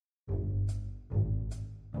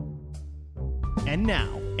And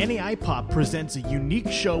now, NAI Pop presents a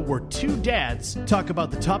unique show where two dads talk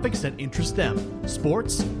about the topics that interest them: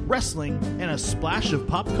 sports, wrestling, and a splash of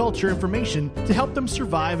pop culture information to help them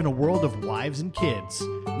survive in a world of wives and kids.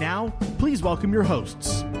 Now, please welcome your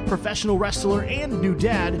hosts, professional wrestler and new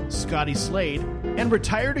dad, Scotty Slade, and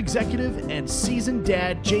retired executive and seasoned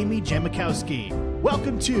dad, Jamie Jamakowski.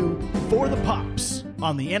 Welcome to For the Pops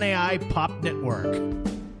on the NAI Pop Network.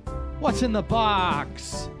 What's in the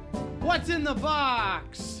box? What's in the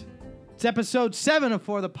box? It's episode 7 of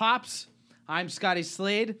For the Pops. I'm Scotty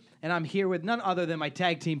Slade, and I'm here with none other than my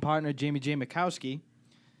tag team partner, Jamie Jamakowski.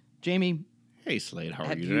 Jamie. Hey, Slade, how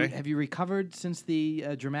are you today? Have you recovered since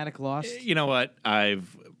the dramatic loss? You know what?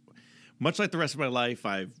 Much like the rest of my life,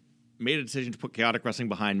 I've made a decision to put Chaotic Wrestling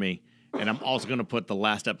behind me, and I'm also going to put the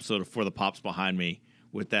last episode of For the Pops behind me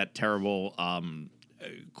with that terrible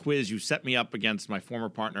quiz you set me up against my former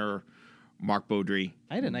partner, Mark Beaudry.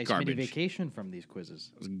 I had a nice mini vacation from these quizzes.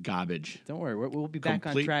 It was garbage. Don't worry, we'll be back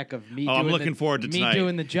on track of me. I'm looking forward to tonight. Me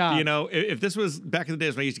doing the job. You know, if this was back in the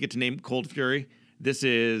days when I used to get to name Cold Fury, this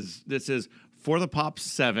is For the Pops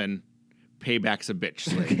 7. Payback's a bitch.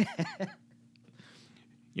 Slade.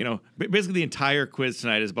 You know, basically the entire quiz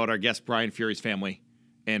tonight is about our guest Brian Fury's family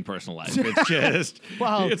and personal life. It's just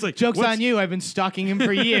well, it's like joke's on you. I've been stalking him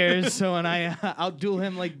for years, so when I outduel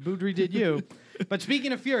him like Beaudry did you. But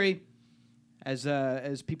speaking of Fury. As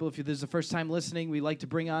people, if this is the first time listening, we like to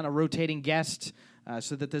bring on a rotating guest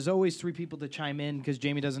so that there's always 3 people to chime in because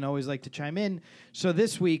Jamie doesn't always like to chime in. So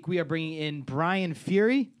this week we are bringing in Brian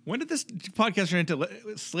Fury. When did this podcast turn into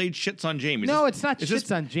Slade shits on Jamie? It's not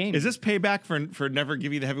shits on Jamie. Is this payback for never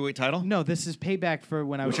give you the heavyweight title? No, this is payback for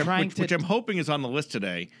when I was which I'm hoping is on the list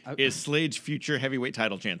today, is Slade's future heavyweight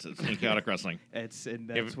title chances in Chaotic Wrestling. That's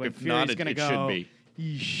if when Fury's going to go. It should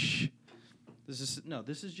be. Yeesh.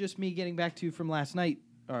 This is just me getting back to you from last night.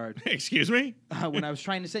 Or excuse me? When I was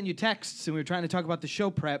trying to send you texts and we were trying to talk about the show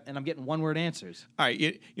prep, and I'm getting one-word answers. All right,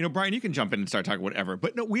 you know, Brian, you can jump in and start talking whatever.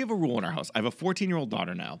 But no, we have a rule in our house. I have a 14-year-old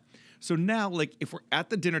daughter now. So now, like, if we're at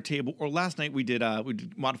the dinner table, or last night we did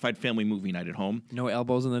modified family movie night at home. No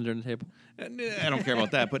elbows on the dinner table? I don't care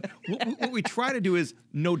about that. But what we try to do is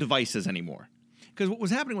no devices anymore. Because what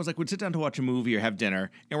was happening was, like, we'd sit down to watch a movie or have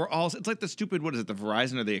dinner, and we're all, it's like the stupid, what is it, the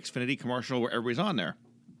Verizon or the Xfinity commercial where everybody's on there.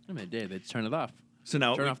 I mean, they turn it off. So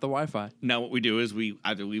now turn off the Wi-Fi. Now what we do is we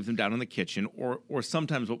either leave them down in the kitchen, or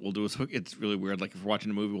sometimes what we'll do is, it's really weird, like if we're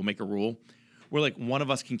watching a movie, we'll make a rule where, like, one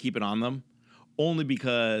of us can keep it on them, only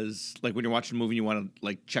because, like, when you're watching a movie, you want to,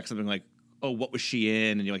 like, check something like, oh, what was she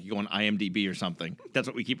in? And you go on IMDb or something. That's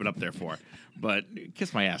what we keep it up there for. But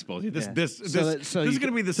kiss my ass, both of you. This is going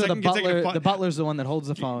to be the second consecutive. The butler's the one that holds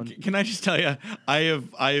the phone. Can I just tell you, I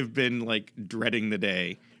have been, like, dreading the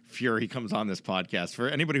day Fury comes on this podcast. For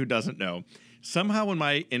anybody who doesn't know, somehow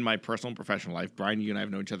in my personal and professional life, Brian, you and I have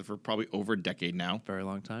known each other for probably over a decade now. Very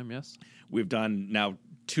long time, yes. We've done now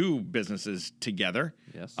 2 businesses together.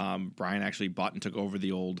 Yes. Brian actually bought and took over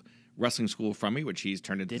the old wrestling school from me, which he's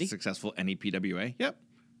turned into the successful NEPWA. Yep.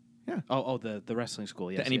 Yeah. Oh, the wrestling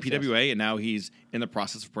school, yes. The NEPWA, and now he's in the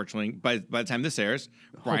process of purchasing. By the time this airs,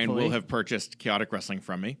 Brian will have purchased Chaotic Wrestling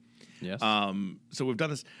from me. Yes. So we've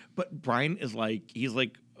done this. But Brian is he's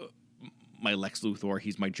like my Lex Luthor.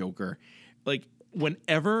 He's my Joker. Like,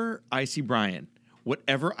 whenever I see Brian,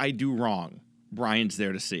 whatever I do wrong, Brian's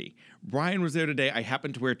there to see. Brian was there today. I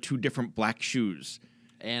happened to wear 2 different black shoes.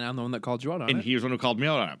 And I'm the one that called you out on it. And he was the one who called me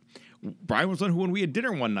out on it. Brian was the one who, when we had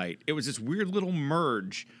dinner one night, it was this weird little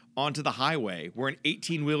merge onto the highway where an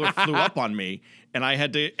 18-wheeler flew up on me, and I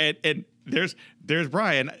had to. And there's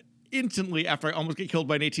Brian. Instantly after I almost get killed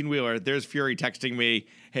by an 18-wheeler, there's Fury texting me,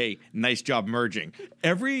 "Hey, nice job merging."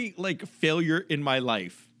 Every failure in my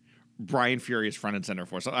life, Brian Fury is front and center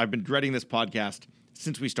for. So I've been dreading this podcast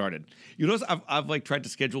since we started. You notice I've tried to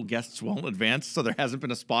schedule guests well in advance, so there hasn't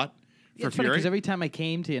been a spot. It's funny because every time I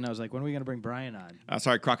came to you and I was like, when are we going to bring Brian on?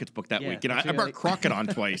 Sorry, Crockett's booked that week. You know, I brought Crockett on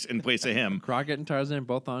twice in place of him. Crockett and Tarzan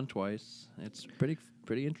both on twice. It's pretty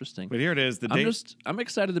interesting. But here it is. I'm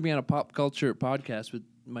excited to be on a pop culture podcast with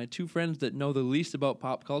my 2 friends that know the least about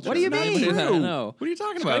pop culture. What do you mean? What are you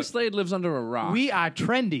talking about? Scotty Slade lives under a rock. We are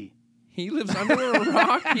trendy. He lives under a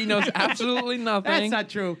rock. He knows absolutely nothing. That's not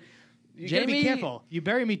true. You gotta be careful. You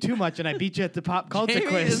bury me too much, and I beat you at the pop culture Jamie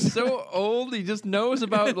quiz. is so old. He just knows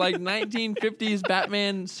about 1950s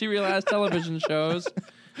Batman serialized television shows.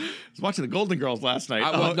 I was watching the Golden Girls last night.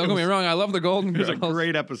 Don't get me wrong. I love the Golden Girls. It was a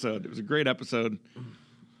great episode.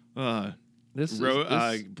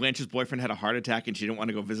 Blanche's boyfriend had a heart attack, and she didn't want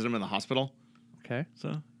to go visit him in the hospital. Okay.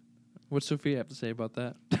 So what's Sophia have to say about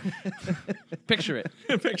that? Picture it.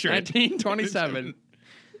 Picture it. 1927.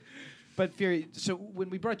 But Fury, so when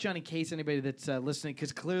we brought you on in case anybody that's listening,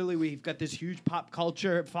 because clearly we've got this huge pop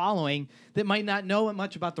culture following that might not know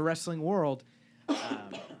much about the wrestling world.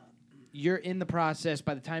 You're in the process.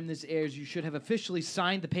 By the time this airs, you should have officially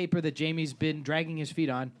signed the paper that Jamie's been dragging his feet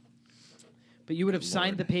on. But you would have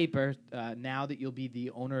signed the paper now that you'll be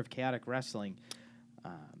the owner of Chaotic Wrestling. Do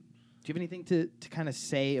you have anything to kind of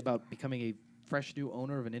say about becoming a fresh new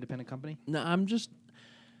owner of an independent company? No,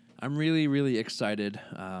 I'm really, really excited.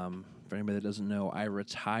 For anybody that doesn't know, I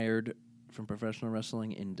retired from professional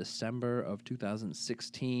wrestling in December of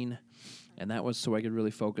 2016, and that was so I could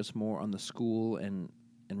really focus more on the school and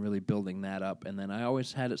really building that up. And then I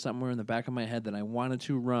always had it somewhere in the back of my head that I wanted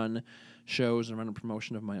to run shows and run a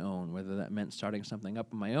promotion of my own, whether that meant starting something up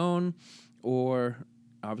on my own or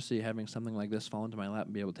obviously having something like this fall into my lap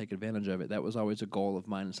and be able to take advantage of it. That was always a goal of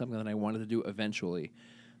mine and something that I wanted to do eventually.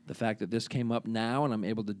 The fact that this came up now and I'm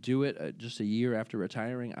able to do it just a year after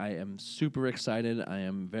retiring, I am super excited. I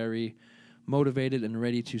am very motivated and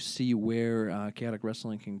ready to see where Chaotic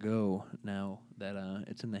Wrestling can go now that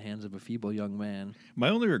it's in the hands of a feeble young man. My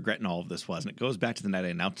only regret in all of this was, and it goes back to the night I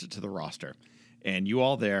announced it to the roster, and you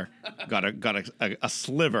all there got a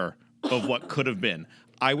sliver of what could have been.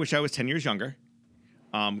 I wish I was 10 years younger,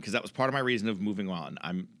 because that was part of my reason of moving on.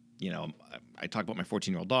 I talk about my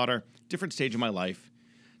 14-year-old daughter, different stage of my life.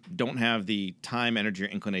 Don't have the time, energy, or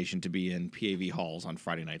inclination to be in PAV halls on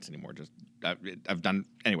Friday nights anymore. I've done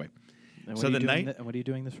anyway. So the night. What are you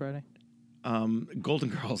doing this Friday? Golden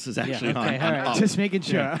Girls is actually okay, on all right. Up. Just making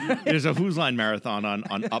sure. Yeah. There's a Who's Line marathon on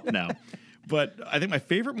Up now. But I think my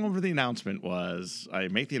favorite moment of the announcement was I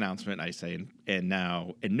make the announcement, I say, and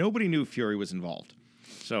nobody knew Fury was involved.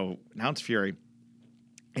 So announce Fury,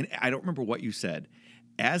 and I don't remember what you said.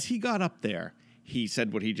 As he got up there, he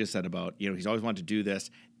said what he just said about, he's always wanted to do this.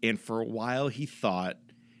 And for a while, he thought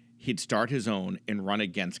he'd start his own and run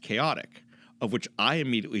against Chaotic, of which I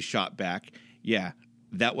immediately shot back, yeah,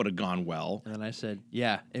 that would have gone well. And then I said,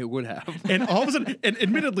 yeah, it would have. And all of a sudden, and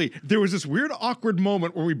admittedly, there was this weird, awkward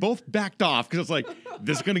moment where we both backed off because it's like,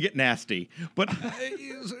 this is going to get nasty. But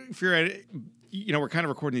Fury, we're kind of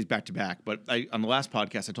recording these back to back. But on the last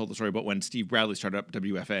podcast, I told the story about when Steve Bradley started up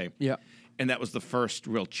WFA. Yeah. And that was the first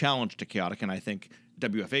real challenge to Chaotic. And I think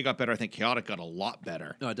WFA got better. I think Chaotic got a lot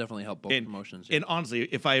better. No, it definitely helped both promotions. Yeah. And honestly,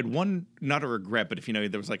 if I had one, not a regret, but if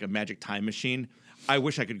there was like a magic time machine, I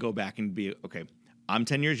wish I could go back and be, okay, I'm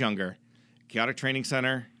 10 years younger, Chaotic Training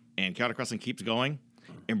Center and Chaotic Wrestling keeps going,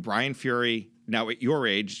 and Brian Fury, now at your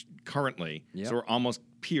age currently, so we're almost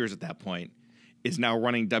peers at that point, is now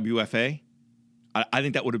running WFA. I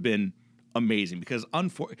think that would have been amazing because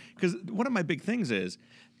one of my big things is,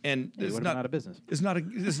 and it's not out of business. It's not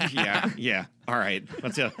yeah. All right.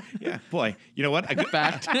 Let's yeah. Boy, you know what?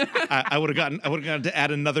 Fact. I would have gotten to add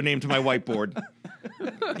another name to my whiteboard.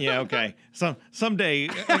 Yeah. Okay. Someday,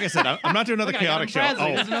 like I said, I'm not doing another Chaotic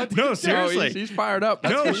show. No, seriously. He's fired up.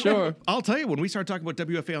 That's for sure. I'll tell you when we started talking about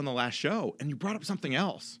WFA on the last show, and you brought up something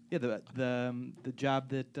else. Yeah, the job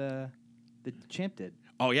that Champ did.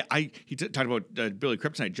 Oh, yeah. He talked about Billy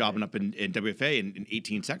Kryptonite jobbing up in WFA in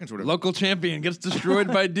 18 seconds or whatever. Local champion gets destroyed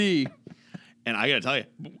by D. And I got to tell you,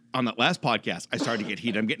 on that last podcast, I started to get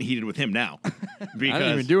heated. I'm getting heated with him now. Because I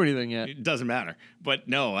didn't even do anything yet. It doesn't matter. But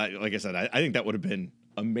no, like I said, I think that would have been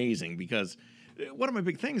amazing because one of my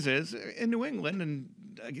big things is in New England, and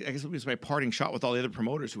I guess it was my parting shot with all the other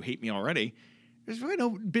promoters who hate me already, there's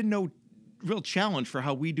really been no real challenge for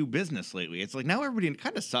how we do business lately. It's like now everybody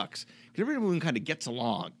kind of sucks because everyone kind of gets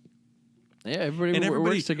along. Yeah, everybody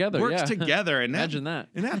works together. Works together, and imagine that.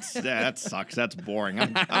 And that sucks. That's boring.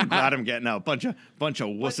 I'm glad I'm getting a bunch of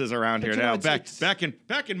wusses around here now. Back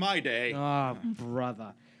in my day. Oh,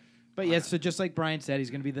 brother. But yeah, so just like Brian said, he's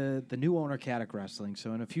going to be the new owner of Chaotic Wrestling.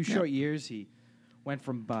 So in a few short years, he went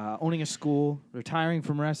from owning a school, retiring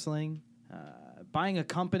from wrestling, buying a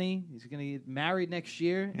company. He's going to get married next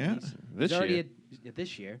year. Yeah, this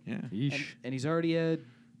year. Yeah, and he's already a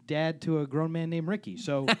dad to a grown man named Ricky.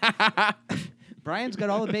 So Brian's got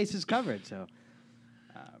all the bases covered. So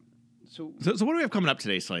what do we have coming up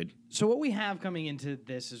today, Slade? So what we have coming into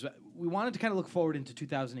this is we wanted to kind of look forward into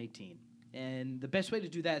 2018. And the best way to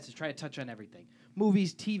do that is to try to touch on everything.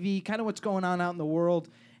 Movies, TV, kind of what's going on out in the world.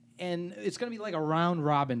 And it's going to be like a round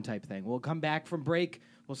robin type thing. We'll come back from break.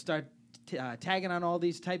 We'll start tagging on all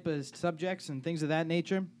these type of subjects and things of that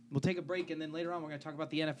nature. We'll take a break, and then later on we're going to talk about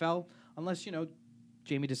the NFL, unless,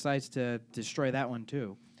 Jamie decides to destroy that one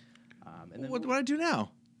too. And then what do I do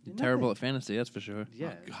now? Terrible at fantasy, that's for sure.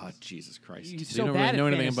 Yeah. Oh, God, Jesus Christ. He's So so you don't bad really know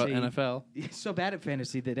at anything fantasy. about NFL. He's so bad at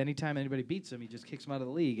fantasy that anytime anybody beats him, he just kicks him out of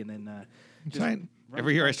the league, and then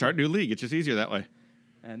Every year I start a new league. It's just easier that way.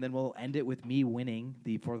 And then we'll end it with me winning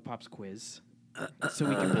the For the Pops quiz. So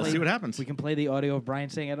we can We'll see what happens. We can play the audio of Brian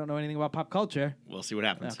saying, I don't know anything about pop culture. We'll see what And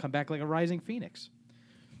happens. I'll come back like a rising phoenix.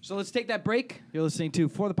 So let's take that break. You're listening to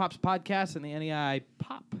For the Pops podcast and the NEI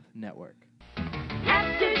Pop Network.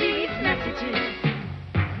 After these messages,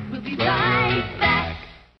 we'll be right back.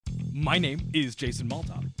 My name is Jason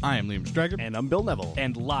Maltop. I am Liam Strager. And I'm Bill Neville.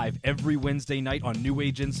 And live every Wednesday night on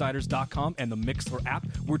NewAgeInsiders.com and the Mixler app,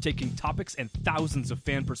 we're taking topics and thousands of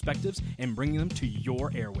fan perspectives and bringing them to your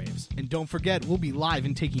airwaves. And don't forget, we'll be live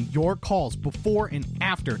and taking your calls before and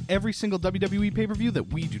after every single WWE pay-per-view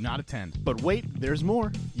that we do not attend. But wait, there's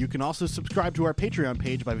more. You can also subscribe to our Patreon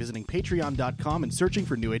page by visiting patreon.com and searching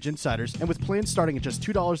for New Age Insiders. And with plans starting at just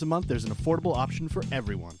 $2 a month, there's an affordable option for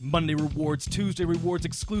everyone. Monday rewards, Tuesday rewards,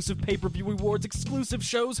 exclusive pay-per-view rewards, exclusive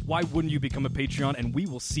shows. Why wouldn't you become a Patreon? And we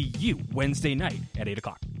will see you Wednesday night at 8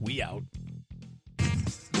 o'clock. We out.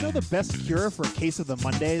 You know the best cure for a case of the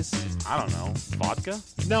Mondays? I don't know. Vodka?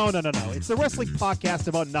 No. It's the wrestling podcast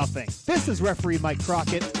about nothing. This is referee Mike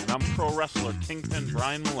Crockett. And I'm pro wrestler Kingpin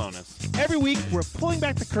Brian Malonis. Every week, we're pulling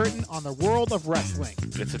back the curtain on the world of wrestling.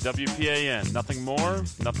 It's a WPAN. Nothing more,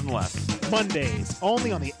 nothing less. Mondays,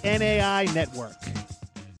 only on the NAI Network.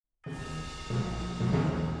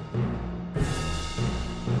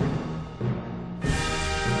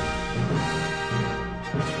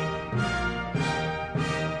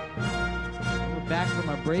 Back from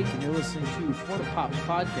our break, and you're listening to For the Pops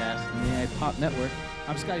podcast on the NEI Pop Network.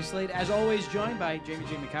 I'm Scotty Slade, as always, joined by Jamie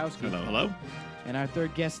J. Mikowski. Hello. And our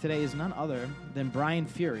third guest today is none other than Brian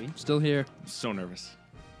Fury. Still here. I'm so nervous.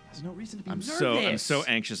 There's no reason to be I'm nervous. so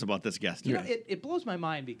anxious about this guest. You know, it blows my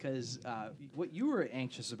mind because what you were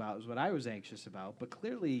anxious about is what I was anxious about, but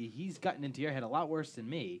clearly he's gotten into your head a lot worse than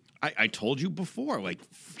me. I told you before, like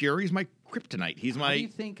Fury's my kryptonite. He's How my. do you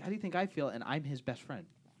think I feel? And I'm his best friend.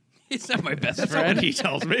 He's not my best That's not what he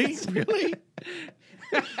tells me. Really?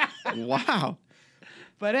 Wow.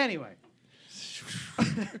 But anyway,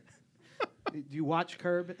 do you watch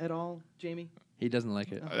Curb at all, Jamie? He doesn't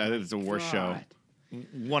like it. That is the worst show. God.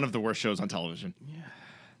 One of the worst shows on television.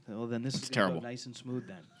 Well, then this is gonna terrible. go nice and smooth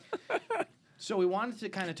then. So we wanted to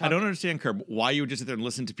kind of talk. I don't understand, Curb, why you would just sit there and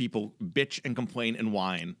listen to people bitch and complain and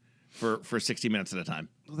whine for 60 minutes at a time.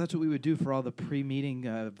 Well, that's what we would do for all the pre-meeting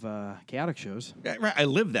of chaotic shows. Yeah, right. I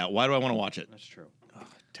live that. Why do I want to watch it? That's true.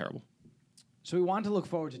 Terrible. So we wanted to look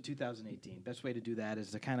forward to 2018. Best way to do that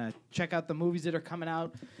is to kind of check out the movies that are coming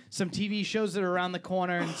out, some TV shows that are around the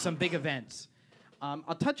corner, and some big events.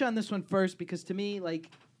 I'll touch on this one first because to me, like,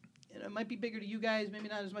 it might be bigger to you guys, maybe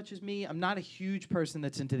not as much as me. I'm not a huge person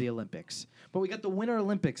that's into the Olympics, but we got the Winter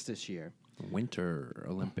Olympics this year. Winter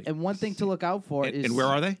Olympics. And one thing to look out for is... And where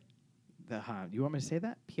are they? You want me to say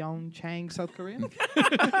that? Pyeongchang, South Korea?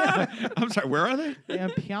 I'm sorry, where are they? Yeah,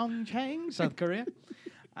 Pyeongchang, South Korea.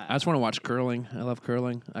 I just want to watch curling. I love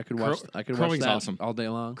curling. I could watch. I could watch curling's that awesome. all day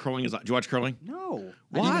long. Curling is. Do you watch curling? No.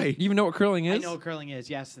 Why? You even know what curling is? I know what curling is,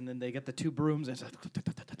 yes. And then they get the two brooms. And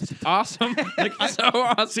it's Awesome. So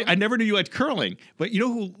awesome. See, I never knew you liked curling, but you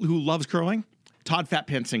know who loves curling? Todd Fat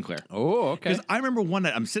Pants Sinclair. Oh, okay. Because I remember one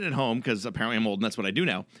night I'm sitting at home because apparently I'm old and that's what I do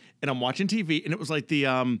now, and I'm watching TV and it was like the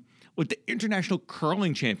International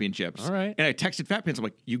Curling Championships. All right. And I texted Fat Pants. I'm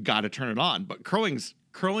like, you got to turn it on. But curling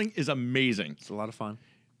is amazing. It's a lot of fun.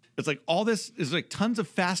 It's like all this is like tons of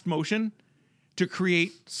fast motion to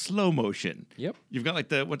create slow motion. Yep. You've got like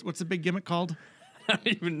the what's the big gimmick called? I don't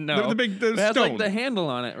even know. The big But it has stone. like the handle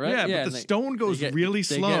on it, right? Yeah, but and the stone goes really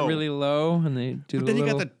They slow. get really low, and they do But the then you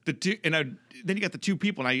little... got the two, then you got the two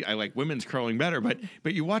people, and I like women's curling better. But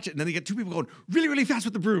you watch it, and then you get two people going really, really fast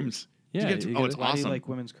with the brooms. Yeah, it's you get it. Why do you awesome like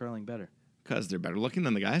women's curling better? because they're better looking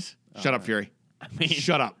than the guys. Shut up, Fury.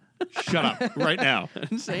 Shut up. Shut up right now. I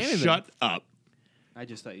didn't say anything. Shut up. I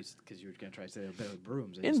just thought because you were going to try to say they're better with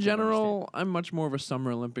brooms. I In just don't general, I'm much more of a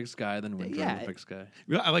Summer Olympics guy than Winter Yeah. Olympics guy.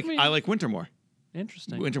 I like winter more.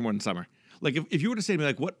 Interesting. Winter more than summer. Like if you were to say to me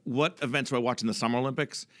like what events do I watch in the Summer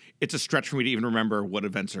Olympics, it's a stretch for me to even remember what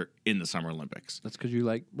events are in the Summer Olympics. That's because you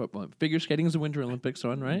like what figure skating is the Winter Olympics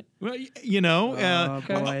one, right? Well, you know,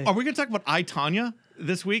 boy. are we going to talk about I, Tonya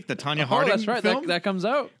this week? The Tonya Harding that's right. film That comes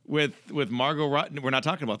out. with Margot Robbie. We're not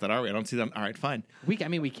talking about that, are we? I don't see that. All right, fine. We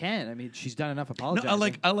can. I mean, she's done enough No,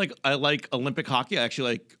 apologizing. I like Olympic hockey. I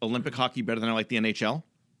actually like Olympic hockey better than I like the NHL.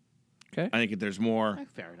 Okay. I think there's more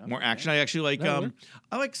Fair enough. more action. I actually like That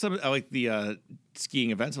works. I like the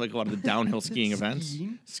skiing events. I like a lot of the downhill skiing events.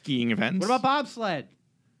 Skiing events. What about bobsled?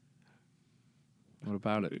 What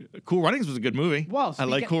about it? Cool Runnings was a good movie. Well, I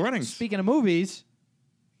like Cool Runnings. Speaking of movies,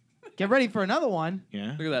 get ready for another one.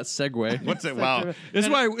 Yeah. Look at that segue. What's it? Wow. This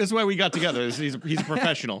is why we got together. He's a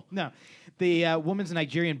professional. No, The women's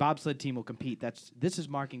Nigerian bobsled team will compete. This is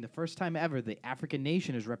marking the first time ever the African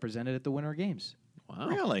nation is represented at the Winter Games. Wow.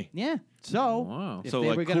 Really? Yeah. So, Wow. if So, they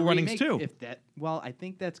like, were gonna Cool Runnings remake- too. If that, well, I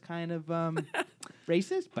think that's kind of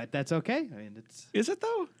racist, but that's okay. I mean, it's Is it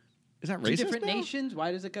though? Is that two racist? different now? nations.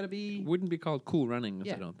 Why does it gotta be? Wouldn't be called Cool Runnings,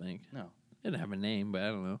 Yeah. I don't think. No, It didn't have a name, but I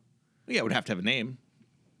don't know. Yeah, it would have to have a name.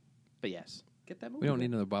 but yes, get that movie. We don't need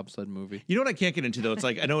another bobsled movie. You know what I can't get into though? It's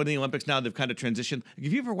like I know in the Olympics now they've kind of transitioned.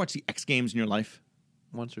 Have you ever watched the X Games in your life?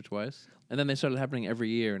 Once or twice. And then they started happening every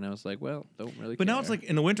year, and I was like, well, don't really But care. now it's like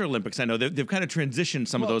in the Winter Olympics. I know they've kind of transitioned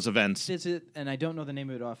some of Well, those events. Is it? And I don't know the name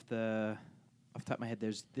of it off the top of my head.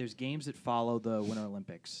 There's games that follow the Winter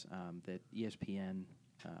Olympics that ESPN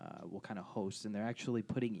will kind of host, and they're actually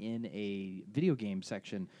putting in a video game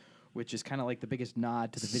section, which is kind of like the biggest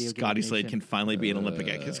nod to the video game. Scotty Slade nation. can finally be an Olympic.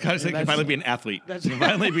 Scotty Slade can that's- finally be an athlete. that's- Can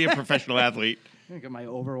finally be a professional athlete. I got my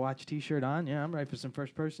Overwatch T-shirt on. Yeah, I'm ready for some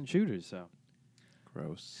first-person shooters. So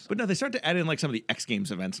gross. But no, they start to add in like some of the X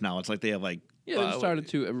Games events now. It's like they have like Yeah, they started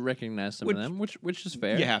to recognize some which- of them, which is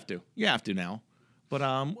fair. You have to. You have to now. But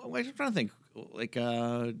I'm trying to think. Like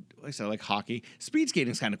I said, like hockey, speed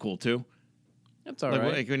skating's kind of cool too. That's all like,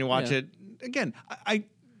 right. like when you watch Yeah. it again. I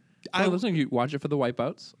Well, listen, you watch it for the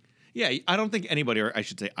wipeouts. yeah. I don't think anybody, or I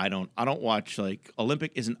should say, I don't watch like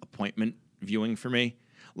Olympic isn't appointment viewing for me.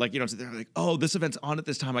 Like you don't sit there like, oh, this event's on at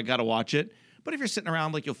this time, I gotta watch it. But if you're sitting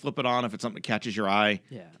around, like you'll flip it on if it's something that catches your eye.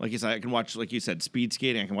 Yeah. Like you said, I can watch, like you said, speed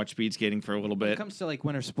skating. I can watch speed skating for a little when it bit. comes to like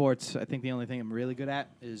winter sports, I think the only thing I'm really good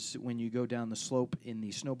at is when you go down the slope in the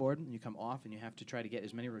snowboard and you come off and you have to try to get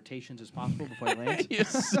as many rotations as possible before it lands. You're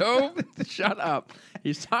so shut up.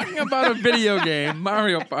 He's talking about a video game,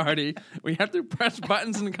 Mario Party. We have to press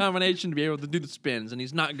buttons in combination to be able to do the spins, and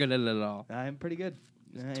he's not good at it at all. I'm pretty good.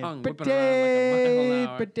 tongue whipping around like a mile an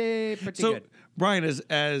hour. Pretty So good. Brian,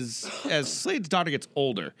 as Slade's daughter gets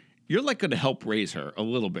older, you're like going to help raise her a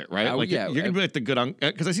little bit, right? Oh, Like yeah. you're going to be like the good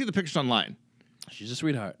because I see the pictures online. She's a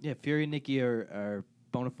sweetheart. Yeah, Fury and Nikki are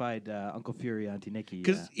bona fide Uncle Fury, Auntie Nikki.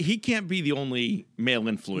 Because he can't be the only male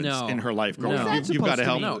influence No. in her life. Growing No. up. What's that You've got to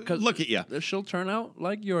supposed to help. mean? No, 'cause- Look at you. She'll turn out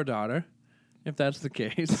like your daughter, if that's the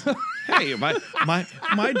case. Hey, my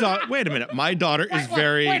daughter. Wait a minute. My daughter is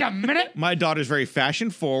very. Wait a minute. My daughter's very fashion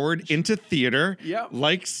forward, into theater. Yep.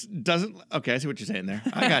 Likes doesn't. Okay, I see what you're saying there.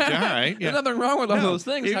 I got you. All right. Yeah. There's nothing wrong with all No. those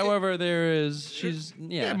things. It- However, she's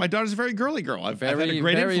Yeah, my daughter's a very girly girl. I've had a Very,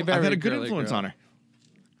 great very, I've had a very good girly influence girl. on her.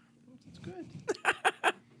 That's good.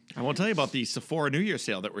 I won't tell you about the Sephora New Year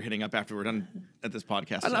sale that we're hitting up after we're done at this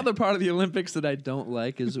podcast. today. Another part of the Olympics that I don't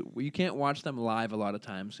like is you can't watch them live a lot of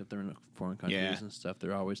times if they're in foreign countries Yeah. and stuff.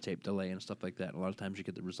 They're always tape delay and stuff like that. A lot of times you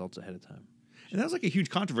get the results ahead of time. And that was like a huge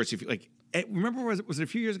controversy. If you, like, remember was it a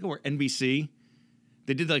few years ago where NBC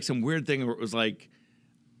they did like some weird thing where it was like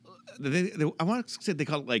I want to say they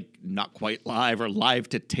called it like not quite live or live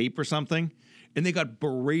to tape or something, and they got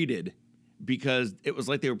berated because it was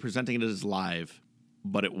like they were presenting it as live,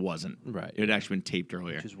 but it wasn't. Right. It had actually been taped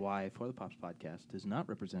earlier. Which is why For the Pops podcast does not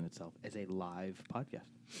represent itself as a live podcast.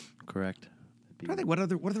 Correct. I think what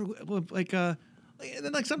other like and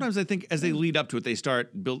then like sometimes I think as they lead up to it they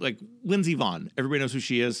start build like Lindsey Vonn. Everybody knows who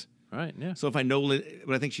she is. Right. Yeah. So if I know,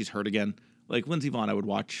 but I think she's hurt again. Like Lindsey Vonn, I would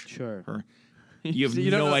watch Sure. her. You have So you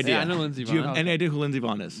don't no know- idea. yeah, I know Lindsey Do you have Vonn. any idea who Lindsey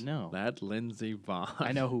Vonn is? No. That's Lindsey Vonn.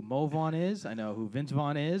 I know who Mo Vaughn is. I know who Vince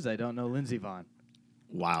Vaughn is. I don't know Lindsey Vaughn.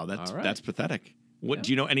 Wow, that's All right. that's pathetic. What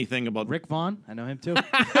do you know anything about Rick Vaughn. I know him too.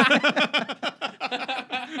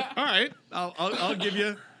 All right, I'll give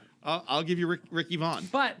you I'll give you Ricky Vaughn.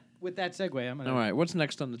 But with that segue, I'm gonna All right. What's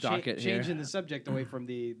next on the docket here? changing the subject away from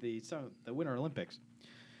the Winter Olympics.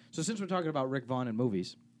 So since we're talking about Rick Vaughn and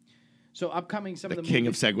movies, so upcoming some The of the king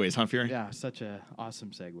movies, of segues, huh, Fury? yeah, such a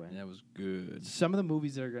awesome segue. That was good. Some of the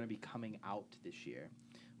movies that are going to be coming out this year,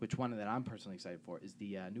 which one that I'm personally excited for is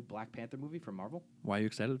the new Black Panther movie from Marvel. Why are you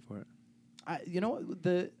excited for it?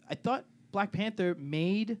 I thought Black Panther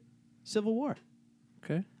made Civil War.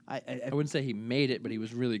 Okay. I I wouldn't say he made it, but he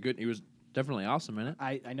was really good. He was definitely awesome in it.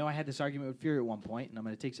 I know I had this argument with Fury at one point, and I'm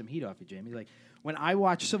going to take some heat off you, Jamie. Like when I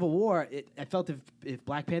watched Civil War, I felt if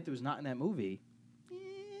Black Panther was not in that movie, I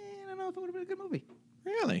don't know if it would have been a good movie.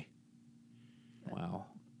 Really? Wow.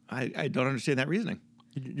 I don't understand that reasoning.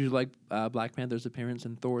 Did you like Black Panther's appearance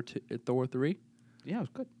in Thor 3? Yeah, it was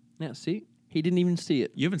good. Yeah. See, he didn't even see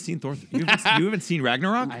it. You haven't seen Thor. You haven't seen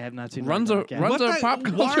Ragnarok. I have not seen Runs a Ragnarok yet. runs a pop Why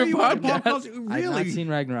are culture you on a pop podcast. culture? I have not Really? seen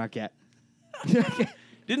Ragnarok yet.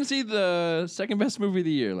 Didn't see the second best movie of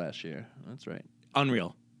the year last year. That's right.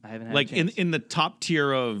 Unreal. I haven't had Like a chance. in the top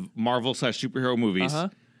tier of Marvel / superhero movies. Uh-huh.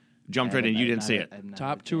 Jumped right in. You didn't see it. I have not Top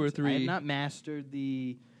had a 2 or chance. I have 3. not mastered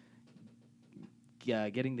the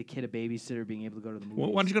getting the kid a babysitter, being able to go to the movies.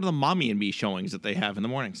 Well, why don't you go to the Mommy and Me showings that they have in the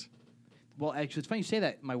mornings? Well, actually, it's funny you say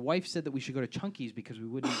that. My wife said that we should go to Chunky's because we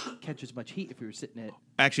wouldn't catch as much heat if we were sitting at.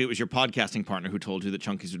 Actually, it was your podcasting partner who told you that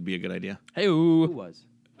Chunky's would be a good idea. Hey, Who was?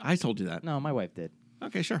 I told you that. No, my wife did.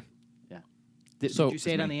 Okay, sure. Yeah. Did So- you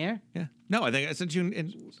say it on the air? Yeah. No, I think I sent you. Yep.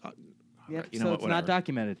 You So know what, it's not whatever.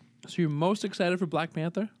 documented. So you're most excited for Black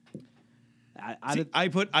Panther? See, I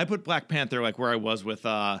put Black Panther like where I was with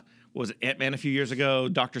was it Ant-Man a few years ago,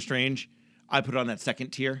 Doctor Strange. I put it on that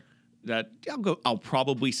second tier. That I'll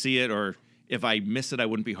probably see it, or if I miss it, I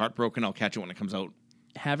wouldn't be heartbroken. I'll catch it when it comes out.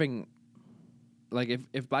 Having, like,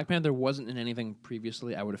 if Black Panther wasn't in anything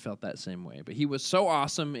previously, I would have felt that same way. But he was so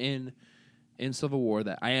awesome in Civil War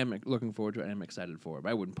that I am looking forward to it and I'm excited for it. But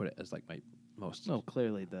I wouldn't put it as, like, my most No,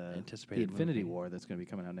 clearly the anticipated Infinity movie. War that's going to be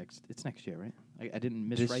coming out next. It's next year, right? I didn't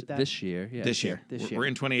this, miswrite that. this year. Yeah, This year, This We're- year. we're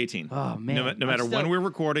in 2018. Oh man! No I'm matter still- when we're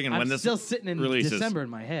recording and I'm when this still sitting in releases. December in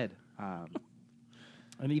my head.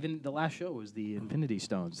 And even the last show was the Infinity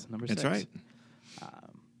Stones, number 6. That's right.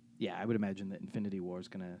 Yeah, I would imagine that Infinity War is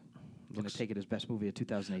gonna take it as best movie of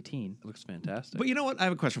 2018. It looks fantastic. But you know what? I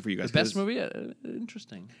have a question for you guys. the best 'cause movie?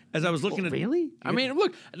 Interesting. As I was looking at Really? I mean,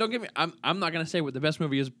 look, don't get me. I'm not going to say what the best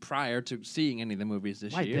movie is prior to seeing any of the movies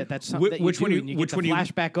this Right, year. that's something that you which do, one you- and you which get one the you-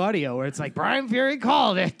 flashback audio where it's like Brian Fury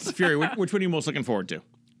called it. Fury, which one are you most looking forward to?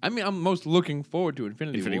 I mean, I'm most looking forward to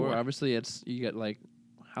Infinity War. Obviously, you get like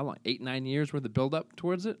how long? 8-9 years worth of build up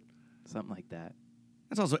towards it. Something like that.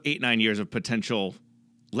 That's also 8-9 years of potential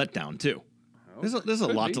letdown too. There's a could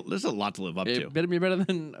lot be. to there's a lot to live up to. It better be better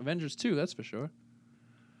than Avengers 2, that's for sure.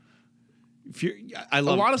 I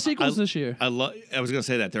love lot of sequels this year. I was going to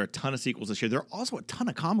say that there are a ton of sequels this year. There are also a ton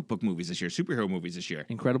of comic book movies this year, superhero movies this year.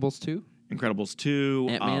 Incredibles 2, Incredibles 2,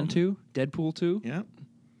 Ant-Man 2, Deadpool 2. Yeah,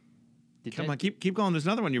 Did come you- on, keep going. There's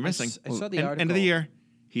another one you're missing. I saw the End of article. the year,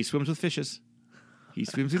 he swims with fishes. He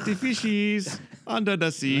swims with the fishies under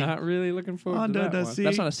the sea. Not really looking forward to Under that the one. sea.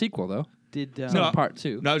 That's not a sequel though. Did No, part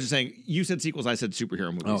 2. No, I was just saying. You said sequels. I said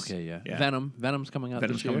superhero movies. Okay, yeah. Venom's coming out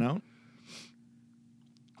Venom's this year. coming out.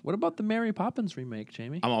 What about the Mary Poppins remake,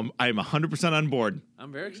 Jamie? I'm 100% on board.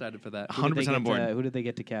 I'm very excited for that. 100% on board. Who did they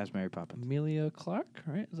get to cast Mary Poppins? Amelia Clark,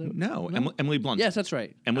 right? Is that No, Emily Blunt. Yes, that's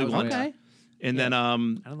right. Emily I was Blunt. way Okay. off. And then I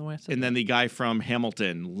don't know why I said and that. then the guy from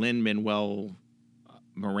Hamilton, Lin-Manuel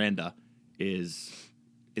Miranda, is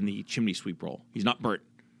in the chimney sweep role. He's not Bert,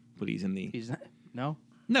 but he's in the. He's not. No.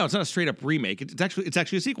 No, it's not a straight up remake. It's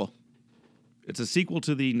actually a sequel. It's a sequel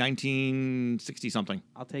to the 1960 something.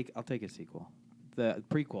 I'll take a sequel. The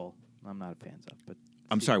prequel, I'm not a fan of, but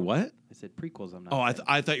I'm sorry, what? I said prequels. I'm not. Oh, a I, fan.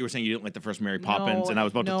 I thought you were saying you didn't like the first Mary Poppins, and I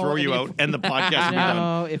was about to no, throw I you mean, out if- and the podcast would be No,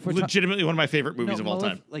 done. if we're ta- Legitimately one of my favorite movies of all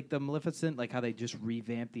time. Like the Maleficent, like how they just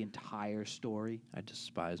revamped the entire story. I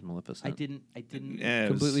despise Maleficent. I didn't. Yeah,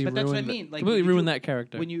 it was- completely But that's what I ruined mean. Like completely when you ruined do- that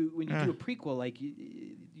character. When you do a prequel, like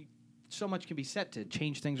so much can be set to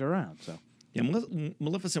change things around. So Yeah,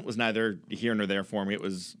 Maleficent was neither here nor there for me. It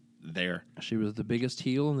was there. She was the biggest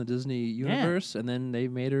heel in the Disney universe, and then they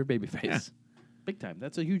made her babyface. Yeah. big time.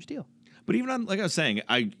 That's a huge deal. But even on, like I was saying,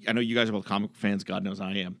 I know you guys are both comic fans. God knows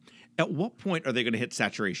I am. At what point are they going to hit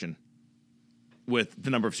saturation with the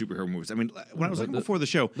number of superhero movies? I mean, when I was looking before the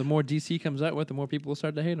show, The more DC comes out with, the more people will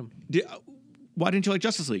start to hate him. why didn't you like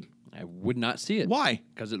Justice League? I would not see it. Why?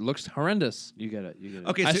 Because it looks horrendous. You got it.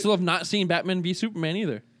 Okay, I so still have not seen Batman v Superman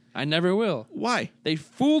either. I never will. why? They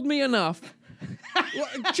fooled me enough Well,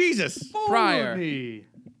 Jesus, prior.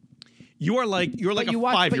 you're like But a you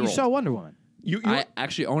watched. But you 5-year-old. saw Wonder Woman. I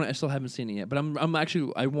actually own it. I still haven't seen it yet, but I'm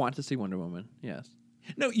actually I want to see Wonder Woman. Yes.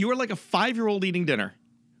 No, you are like a 5-year-old eating dinner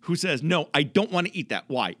who says, "No, I don't want to eat that.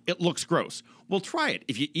 Why? It looks gross." Well, try it.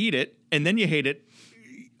 If you eat it and then you hate it.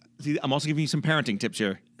 See, I'm also giving you some parenting tips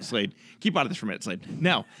here, Slade. Keep out of this for a minute, Slade.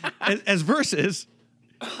 Now, as versus,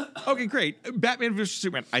 okay, great. Batman vs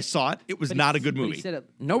Superman. I saw it. It was not a good But he movie. said it-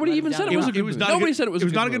 Nobody let even down said the it was a road. good was movie. not a Nobody good- said it was. It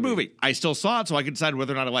was not a good movie. I still saw it, so I could decide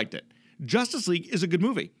whether or not I liked it. Justice League is a good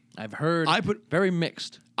movie. I've heard. I put- very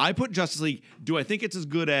mixed. I put Justice League. Do I think it's as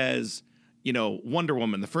good as, Wonder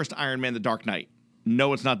Woman, the first Iron Man, The Dark Knight?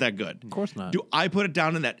 No, it's not that good. Of course not. Do I put it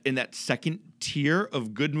down in that second tier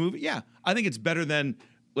of good movie? Yeah, I think it's better than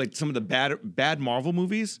like some of the bad Marvel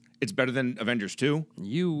movies. It's better than Avengers 2.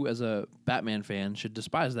 You, as a Batman fan, should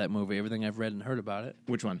despise that movie. Everything I've read and heard about it.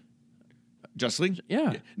 Which one? Justice League?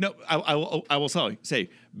 Yeah. No, I will say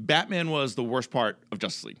Batman was the worst part of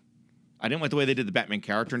Justice League. I didn't like the way they did the Batman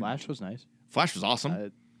character. Flash was nice. Flash was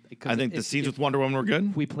awesome. I think the if- scenes if with Wonder Woman were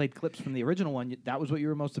good. we played clips from the original one, that was what you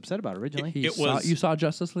were most upset about originally. You saw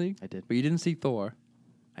Justice League? I did. But you didn't see Thor.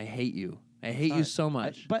 I hate you. I hate you so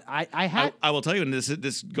much. But I had. I will tell you, and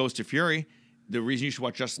this goes to Fury. The reason you should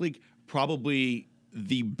watch Justice League, probably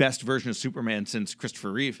the best version of Superman since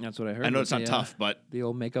Christopher Reeve. That's what I heard. I know with it's not the, tough, but the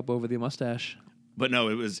old makeup over the mustache. But no,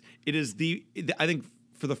 it is I think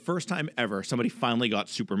for the first time ever, somebody finally got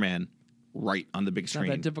Superman right on the big It's not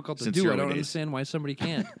screen. that difficult to since do. the I early don't days. understand why somebody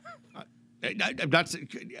can't. I'm not.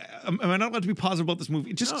 Am I not allowed to be positive about this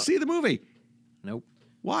movie? Just see the movie. Nope.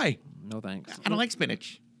 Why? No thanks. I don't like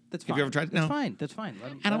spinach. That's Have fine. you ever tried it? That's No. fine. That's fine.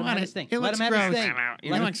 Let him, I don't let him want have it. his thing. It Let looks him have gross. his thing.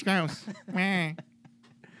 It Let him- looks gross. Meh.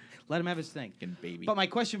 Let him have his thing. Fucking baby. But my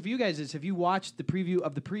question for you guys is: have you watched the preview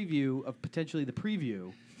of potentially the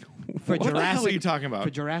preview for What the Jurassic? hell are you talking about? For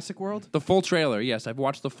Jurassic World? The full trailer. Yes, I've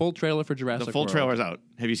watched the full trailer for Jurassic The full World. trailer's out.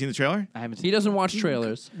 Have you seen the trailer? I haven't. He Seen doesn't watch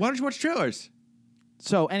trailers. Why don't you watch trailers?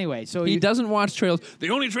 So anyway, He doesn't watch trailers. The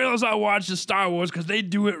only trailers I watch is Star Wars because they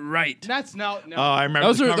do it right. That's no. Oh, I remember.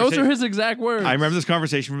 Those this are conversation. his exact words. I remember this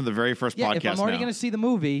conversation from the very first Yeah, podcast. if I'm already now. going to see the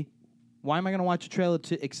movie, why am I going to watch a trailer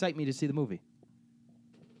to excite me to see the movie?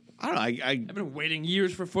 I don't know. I've been waiting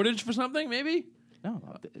years for footage for something. Maybe.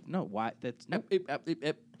 No. Why? That's no.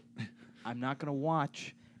 I'm not going to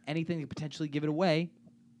watch anything to potentially give it away.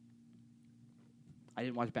 I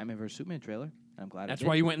didn't watch Batman vs Superman trailer, and I'm glad. That's I didn't.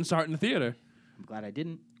 why you went and saw it in the theater. I'm glad I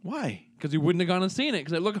didn't. Why? Because you wouldn't have gone and seen it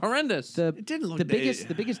because it looked horrendous. It didn't look the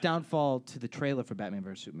biggest downfall to the trailer for Batman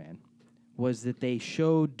vs Superman was that they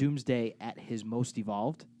showed Doomsday at his most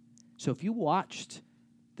evolved. So if you watched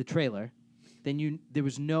the trailer, then there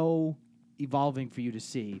was no evolving for you to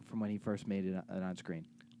see from when he first made it on screen.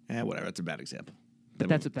 Whatever. That's a bad example. But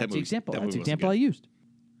that's the example. That's the example I used.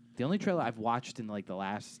 The only trailer I've watched in like the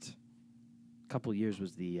last couple of years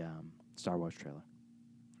was the Star Wars trailer.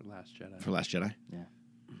 for Last Jedi. For Last Jedi. Yeah.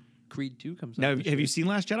 Creed 2 comes out. Now, this have year. you seen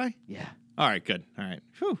Last Jedi? Yeah. All right, good. All right.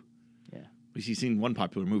 Whew. Yeah. At least you've seen one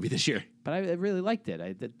popular movie this year. But I really liked it.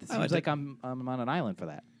 It seems liked like it. I'm on an island for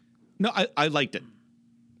that. No, I liked it.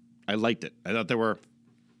 I liked it. I thought there were.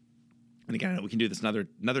 And again, I know we can do this another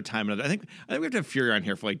time. I think we have to have Fury on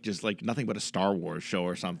here for just nothing but a Star Wars show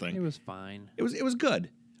or something. It was fine. It was good.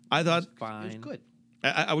 I thought Fine. It was good.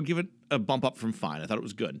 I would give it a bump up from fine. I thought it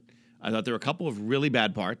was good. I thought there were a couple of really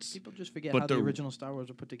bad parts. People just forget But how the original Star Wars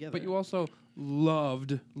were put together. But you also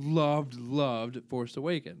loved Force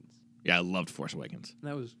Awakens. Yeah, I loved Force Awakens. And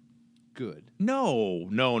that was good. No.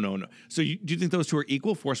 So do you think those two are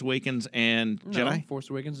equal, Force Awakens and No, Jedi? Force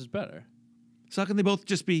Awakens is better. So how can they both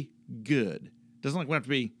just be good? Doesn't have to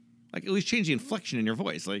be at least change the inflection in your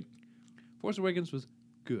voice. Force Awakens was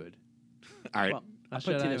good. All right, Well, I'll Last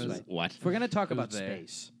put it Jedi this was- way. what? If we're going to talk It was about there.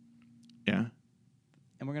 space, Yeah.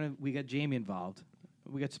 and we got Jamie involved,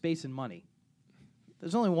 we got space and money.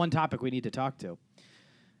 There's only one topic we need to talk to.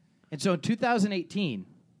 And so in 2018,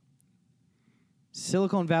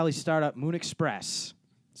 Silicon Valley startup Moon Express,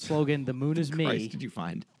 slogan, "The moon is me," Christ, did you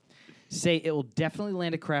find? say it will definitely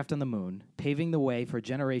land a craft on the moon, paving the way for a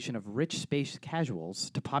generation of rich space casuals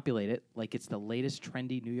to populate it like it's the latest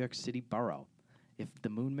trendy New York City borough. If the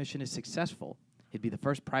moon mission is successful, it'd be the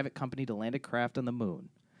first private company to land a craft on the moon.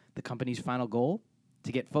 The company's final goal?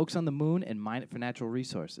 To get folks on the moon and mine it for natural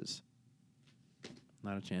resources.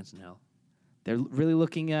 Not a chance in hell. They're really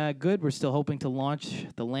looking good. We're still hoping to launch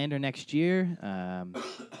the lander next year.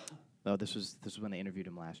 Oh, this was when they interviewed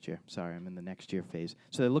him last year. Sorry, I'm in the next year phase.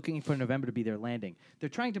 So they're looking for November to be their landing. They're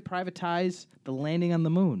trying to privatize the landing on the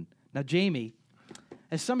moon. Now, Jamie,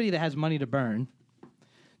 as somebody that has money to burn,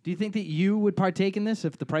 do you think that you would partake in this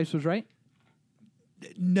if the price was right?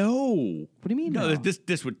 No. What do you mean? No, No,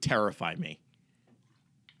 this would terrify me.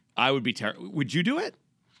 I would be Would you do it?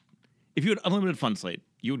 If you had unlimited fund slate,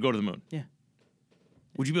 you would go to the moon. Yeah.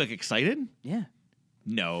 Would you be excited? Yeah.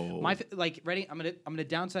 No. Ready? I'm gonna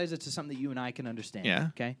downsize it to something that you and I can understand. Yeah.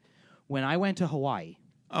 Okay. When I went to Hawaii,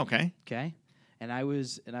 Okay. okay, and I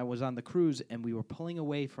was on the cruise and we were pulling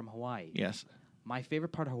away from Hawaii. Yes. My favorite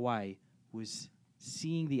part of Hawaii was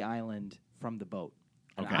seeing the island from the boat.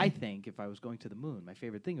 And Okay. I think if I was going to the moon, my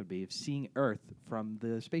favorite thing would be seeing Earth from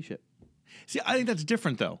the spaceship. See, I think that's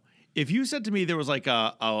different though. If you said to me there was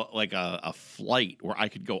a flight where I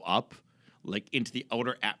could go up into the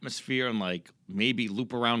outer atmosphere and maybe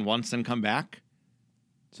loop around once and come back,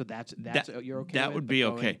 So that's you're okay. that with, would but be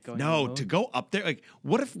going- okay. going to No, the moon? to go up there,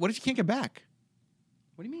 what if you can't get back?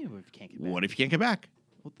 What do you mean if you can't get back? What if you can't get back?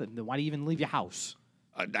 Well, then why do you even leave your house?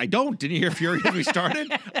 I don't. Didn't you hear Fury as we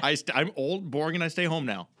started? I'm old, boring, and I stay home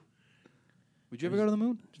now. Would you ever go to the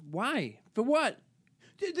moon? Why? For what?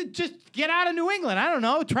 Just get out of New England. I don't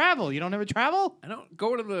know. Travel. You don't ever travel? I don't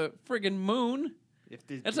go to the friggin' moon.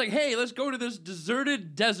 It's like, hey, let's go to this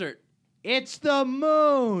deserted desert. It's the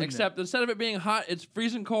moon. Except instead of it being hot, it's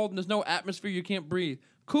freezing cold and there's no atmosphere. You can't breathe.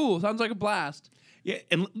 Cool. Sounds like a blast. Yeah,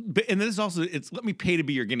 and this is also it's let me pay to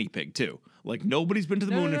be your guinea pig too. Like nobody's been to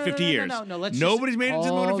the moon in 50 years. No. Nobody's made it to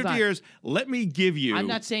the moon in 50 years. Let me give you I'm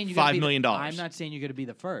not saying you're $5 million. I'm not saying you're going to be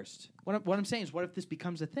the first. What I'm saying is, what if this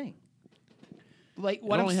becomes a thing? Like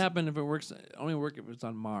what It only happen if it works. Only work if it's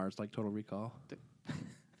on Mars, like Total Recall.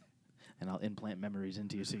 And I'll implant memories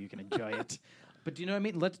into you so you can enjoy it. But do you know what I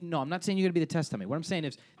mean? I'm not saying you're going to be the test dummy. What I'm saying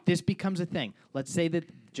is this becomes a thing. Let's say that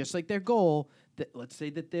just like their goal, let's say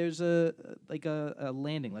that there's a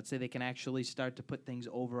landing. Let's say they can actually start to put things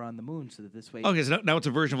over on the moon so that this way. Okay, so now it's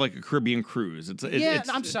a version of like a Caribbean cruise.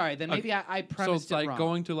 I'm sorry. Then maybe I premised So it's like it wrong.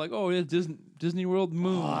 going to it's Disney World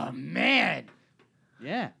moon. Oh man.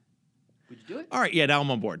 Yeah. Would you do it? All right, yeah, now I'm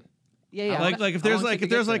on board. Yeah. Like if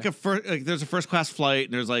there's a first class flight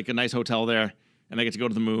and there's like a nice hotel there and I get to go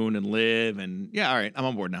to the moon and live and yeah, all right, I'm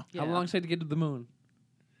on board now. Yeah. How long does it take to get to the moon?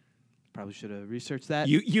 Probably should have researched that.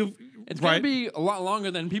 It's going to be a lot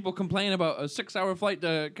longer than people complain about a 6-hour flight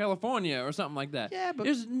to California or something like that. Yeah, but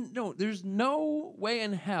there's no way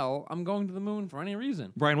in hell I'm going to the moon for any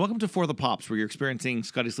reason. Brian, welcome to For the Pops, where you're experiencing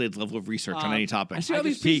Scotty Slade's level of research on any topic. I see all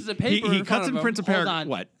these pieces of paper. He in cuts front and of prints a him. paragraph. Hold on.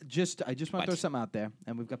 What? I just want to throw something out there,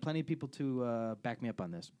 and we've got plenty of people to back me up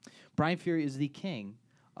on this. Brian Fury is the king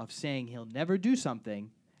of saying he'll never do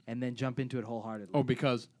something and then jump into it wholeheartedly. Oh,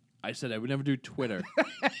 because I said I would never do Twitter.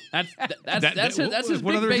 That's his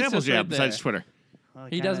what big other basis examples do you right have besides there. Twitter? Well,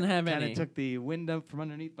 he doesn't have any. Kind of took the wind up from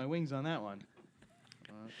underneath my wings on that one.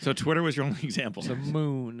 So Twitter was your only example. The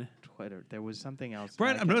moon. Twitter. There was something else.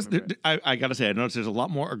 Brian, I I'm can't noticed, remember it. I got to say, I noticed there's a lot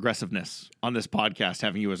more aggressiveness on this podcast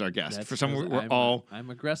having you as our guest. That's For some, 'cause I'm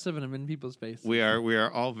aggressive and I'm in people's face. we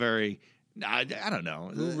are all very. I don't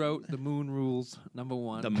know. Who wrote the moon rules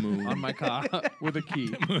 #1? The moon. On my car with a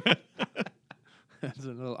key. That's a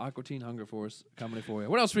little Aqua Teen Hunger Force comedy for you.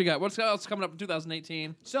 What else we got? What's else coming up in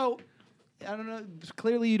 2018? So, I don't know.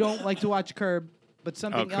 Clearly, you don't like to watch Curb, but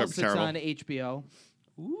something Curb's else that's terrible. on HBO.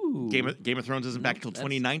 Ooh. Game of Thrones isn't back until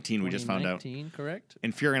 2019. We just found out. 2019, correct?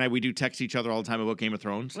 And Fury and I, we do text each other all the time about Game of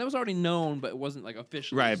Thrones. That was already known, but it wasn't like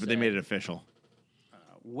officially Right, but they said. made it official.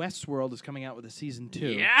 Westworld is coming out with a season 2.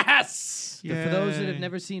 Yes! For those that have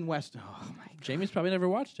never seen oh my God. Jamie's probably never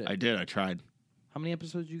watched it. I did. I tried. How many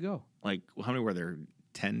episodes did you go? Like, how many were there?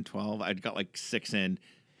 10, 12? I got like 6 in,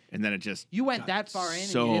 and then it just You went that far in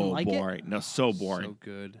so and you didn't like boring. No, so boring. So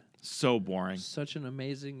good. So boring. Such an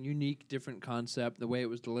amazing, unique, different concept. The way it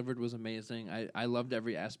was delivered was amazing. I loved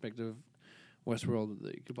every aspect of Westworld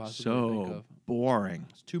that you could possibly think So of. boring.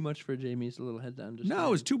 It's too much for Jamie's little head to understand.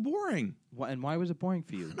 No, it's too boring. And why was it boring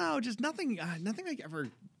for you? No, just nothing. Nothing like ever.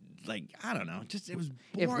 Like I don't know. Just it was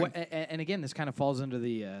If boring. and again, this kind of falls under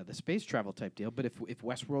the space travel type deal. But if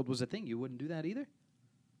Westworld was a thing, you wouldn't do that either.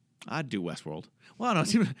 I'd do Westworld. Well, I don't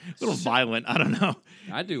know. It seems a little violent. I don't know.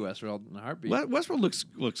 I do Westworld in a heartbeat. Westworld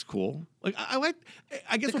looks cool. Like I like.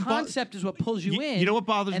 I guess The what concept is what pulls you in. You know what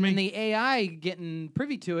bothers and me? then the AI getting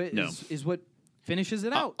privy to it No. is what finishes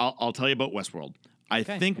it out. I'll tell you about Westworld. I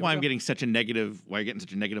Okay, think here why we I'm go. getting such a negative, why you're getting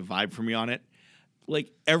such a negative vibe from me on it.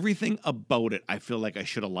 Like everything about it, I feel like I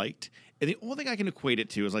should have liked. And the only thing I can equate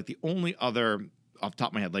it to is like the only other off the top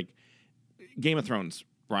of my head, like Game of Thrones.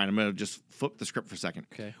 Brian, I'm gonna just flip the script for a second.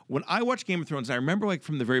 Okay. When I watched Game of Thrones, I remember like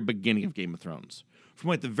from the very beginning of Game of Thrones, from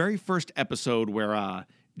like the very first episode where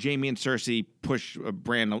Jaime and Cersei push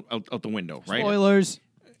Bran out the window, right? Spoilers.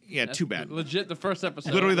 Yeah, That's too bad. Legit the first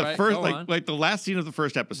episode. Literally the right? first, Go on. like the last scene of the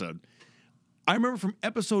first episode. I remember from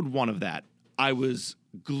episode 1 of that, I was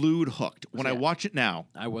glued, hooked. When I watch it now,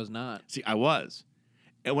 I was not. see, I was,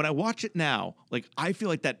 and when I watch it now, like I feel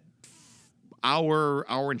like that hour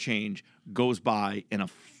and change goes by in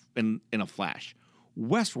a flash.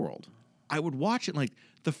 Westworld, I would watch it like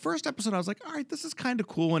the first episode. I was like, all right, this is kind of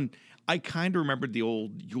cool, and I kind of remembered the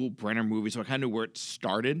old Yul Brynner movie, so I kind of knew where it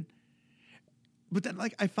started. But then,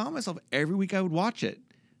 like, I found myself every week I would watch it.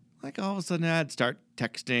 Like, all of a sudden, I'd start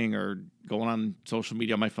texting or going on social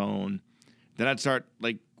media on my phone. Then I'd start,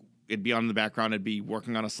 like, it'd be on in the background. I'd be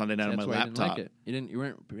working on a Sunday night That's on my why laptop. you didn't like it. You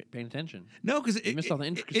weren't paying attention. No, because You missed all the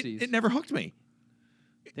intricacies. It never hooked me.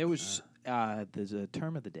 There was there's a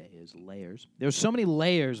term of the day is layers. There were so many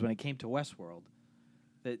layers when it came to Westworld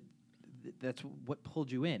that's what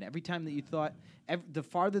pulled you in. Every time that you thought, the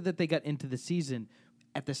farther that they got into the season,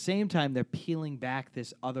 at the same time they're peeling back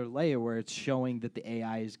this other layer where it's showing that the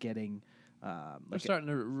AI is getting. They're starting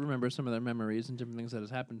to remember some of their memories and different things that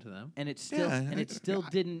has happened to them. And it still Yeah,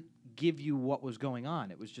 didn't give you what was going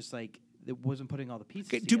on. It was just like it wasn't putting all the pieces.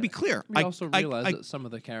 Okay, to together. be clear, We also realized that some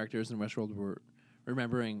of the characters in Westworld were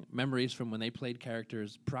remembering memories from when they played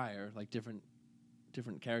characters prior, like different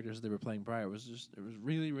characters they were playing prior. It was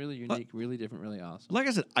really, really unique, really different, really awesome. like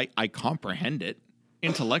I said, I comprehend it.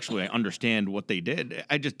 intellectually I understand what they did.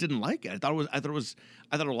 I just didn't like it. I thought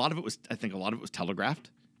a lot of it was telegraphed.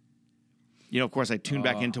 You know, of course, I tuned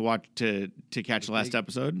back in to watch to catch the last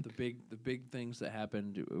episode. The big things that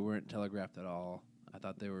happened weren't telegraphed at all. I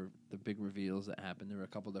thought they were the big reveals that happened. There were a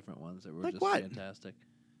couple different ones that were Like just what? fantastic.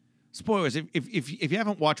 Spoilers. If you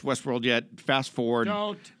haven't watched Westworld yet, fast forward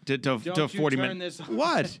to Don't 40 turn minutes. this-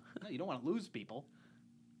 What? No, you don't want to lose people.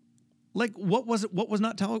 Like what was it? What was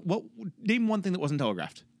not What? Name one thing that wasn't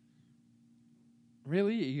telegraphed.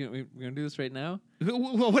 Really? We're gonna do this right now?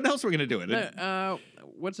 Well, what else are we gonna do it?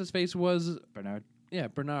 What's his face was Bernard. Yeah,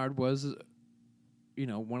 Bernard was,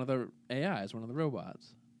 one of the AIs, one of the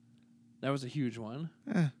robots. That was a huge one.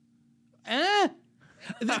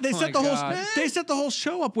 They set my the whole God. they set the whole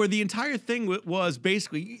show up where the entire thing was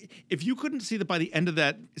basically, if you couldn't see that by the end of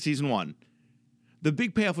that season 1, the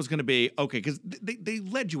big payoff was going to be okay because they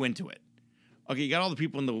led you into it. Okay, you got all the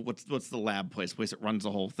people in the what's the lab place that runs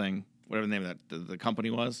the whole thing, whatever the name of the company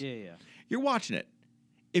was. Yeah. You're watching it.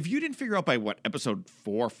 If you didn't figure out by episode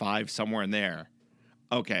 4 or 5, somewhere in there,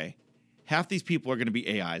 okay, half these people are going to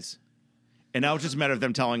be AIs. And now it's just a matter of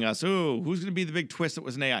them telling us, "Ooh, who's going to be the big twist that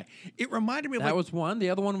was an AI?" It reminded me of That was one. The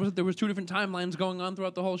other one was there was 2 different timelines going on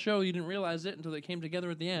throughout the whole show. You didn't realize it until they came together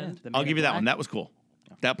at the end. I'll give you that one. That was cool.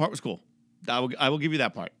 That part was cool. I will give you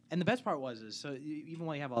that part. And the best part is so even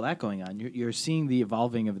while you have all that going on, you're seeing the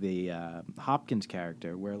evolving of the Hopkins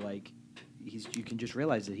character, where like you can just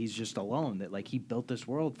realize that he's just alone. That like he built this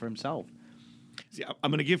world for himself. See,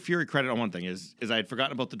 I'm going to give Fury credit on one thing. Is I had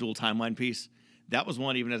forgotten about the dual timeline piece. That was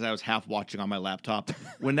one, even as I was half watching on my laptop.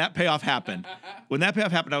 When that payoff happened,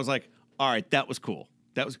 I was like, all right, that was cool.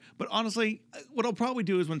 But honestly, what I'll probably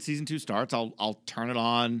do is when season 2 starts, I'll turn it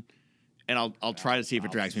on, and I'll try to see if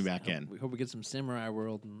it drags me back in. We hope we get some Samurai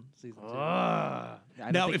World in season 2.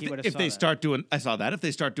 Now, if they start doing, I saw that. If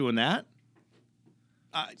they start doing that,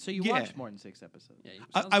 so you yeah. watched more than 6 episodes. Yeah,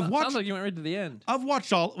 I've watched. Sounds like you went right to the end. I've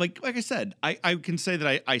watched all. Like I said, I can say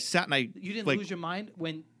that I sat and You didn't lose your mind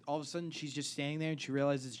when all of a sudden she's just standing there and she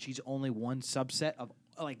realizes she's only one subset of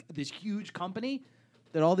like this huge company,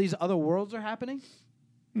 that all these other worlds are happening.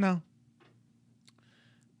 No,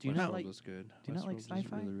 Do you Westworld not like? was good. do you not like Westworld was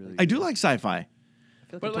sci-fi? Really, really I do good. like sci-fi. I feel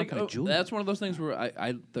like But I'm like, talking to Julie. that's one of those things where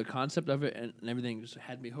I the concept of it and everything just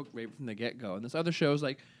had me hooked right from the get go. And this other shows,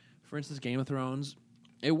 like for instance, Game of Thrones,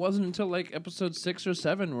 it wasn't until like episode 6 or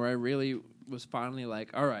 7 where I really was finally like,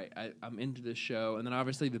 all right, I'm into this show. And then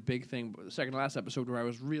obviously the big thing, the second to last episode where I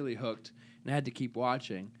was really hooked and I had to keep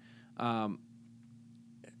watching.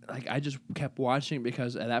 Like I just kept watching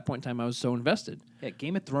because at that point in time I was so invested. Yeah,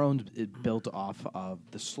 Game of Thrones is built off of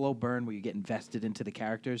the slow burn where you get invested into the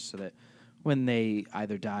characters, so that when they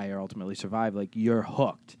either die or ultimately survive, like you're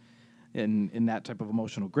hooked in that type of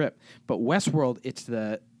emotional grip. But Westworld, it's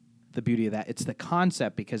the beauty of that. It's the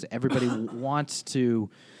concept because everybody wants to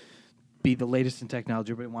be the latest in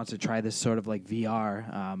technology. Everybody wants to try this sort of like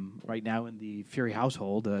VR. Right now in the Fury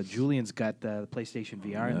household, Julian's got the PlayStation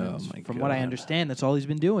VR, and Oh that's- my from what I God. understand, that's all he's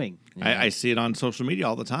been doing. I see it on social media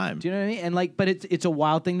all the time. Do you know what I mean? And like, but it's a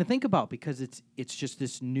wild thing to think about because it's just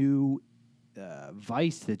this new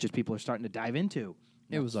vice that just people are starting to dive into.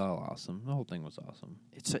 It was all awesome. The whole thing was awesome.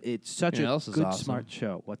 It's such You know a else is good, awesome? smart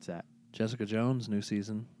show. What's that? Jessica Jones, new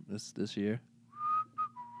season this year.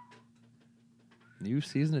 New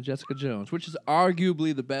season of Jessica Jones, which is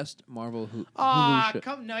arguably the best Marvel Hulu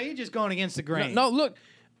show. No, you're just going against the grain. No, look.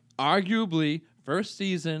 Arguably, first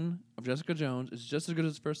season of Jessica Jones is just as good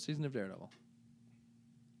as the first season of Daredevil.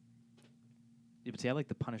 Yeah, but see, I like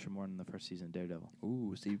the Punisher more than the first season of Daredevil.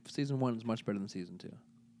 Ooh, see, season 1 is much better than season 2.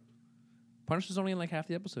 Punisher's only in like half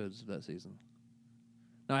the episodes of that season.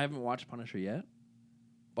 Now, I haven't watched Punisher yet,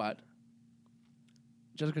 but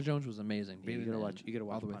Jessica Jones was amazing. Yeah, you gotta watch. You gotta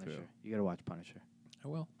all watch the way Punisher. through. You gotta watch Punisher. I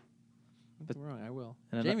will. But- But wrong, I will.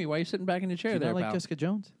 And I'm Jamie, why are you sitting back in your Do chair you there, not like pal? Jessica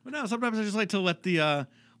Jones? But no, sometimes I just like to let the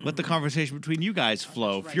conversation between you guys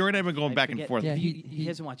flow. Fury and I have been going I back and forget. forth. Yeah, He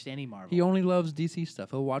hasn't watched any Marvel. He only loves DC stuff.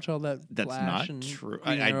 He'll watch all that. That's Flash not and true.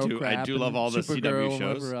 Green I Arrow do crap love and all the Supergirl CW and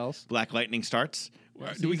shows. whatever else. Black Lightning starts.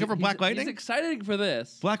 Do we He's- cover Black he's- Lightning? He's excited for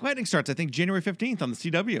this. Black Lightning starts, I think, January 15th on the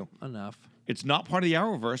CW. Enough. It's not part of the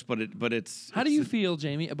Arrowverse, but it's. How do you feel,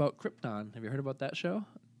 Jamie, about Krypton? Have you heard about that show?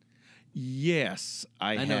 Yes,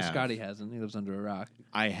 I have. know Scotty hasn't. He lives under a rock.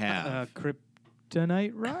 I have.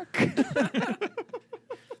 Kryptonite Rock.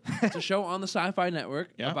 It's a show on the Sci-Fi Network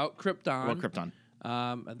Yeah. about Krypton. Well, Krypton.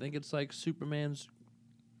 I think it's like Superman's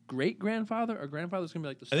great grandfather or grandfather's gonna be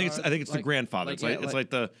like the. I think it's the like- grandfather. like, It's like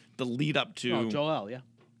the lead up to Oh, Jor-El, yeah.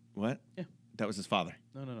 what? Yeah. That was his father.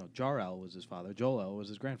 No. Jor-El was his father. Jor-El was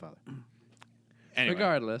his grandfather. Anyway,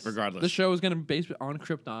 regardless, regardless. the show is going to be based on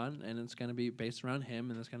Krypton, and it's going to be based around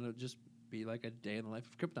him, and it's going to just be like a day in the life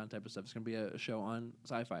of Krypton type of stuff. It's going to be a show on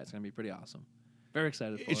sci-fi. It's going to be pretty awesome. Very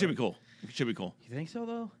excited for it. It should be cool. It should be cool. You think so,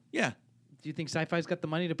 though? Yeah. Do you think Sci-Fi's got the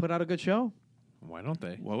money to put out a good show? Why don't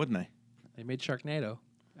they? Why wouldn't they? They made Sharknado.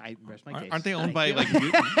 I rest my case. Aren't they owned Thank by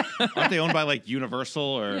you. aren't they owned by like Universal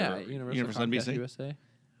or Yeah, Universal Comcast NBC? USA.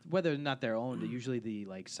 Whether or not they're owned, usually the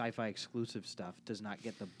like Sci-Fi exclusive stuff does not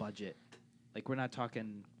get the budget. Like we're not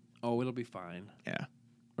talking. Oh, it'll be fine. Yeah.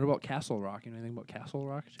 What about Castle Rock? You know anything about Castle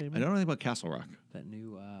Rock, Jamie? I don't know anything about Castle Rock. That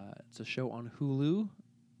new, it's a show on Hulu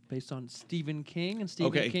based on Stephen King and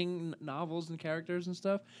Stephen King novels and characters and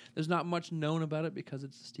stuff. There's not much known about it because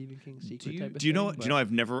it's a Stephen King secret type of Do you know? thing, Do you know?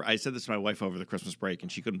 I've never. I said this to my wife over the Christmas break,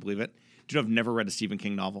 and she couldn't believe it. Do you know? I've never read a Stephen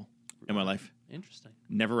King novel in my life. Interesting.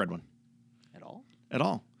 Never read one At all? at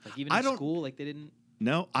all. Like even I in don't- school, like they didn't.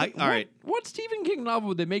 No. All right. What Stephen King novel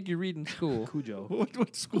would they make you read in school? Cujo.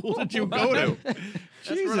 What school did you go to? That's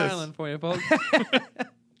Rhode Island for you, folks.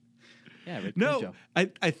 Yeah, I read No, Cujo.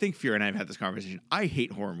 I think Fear and I have had this conversation. I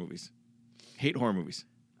hate horror movies. Hate horror movies.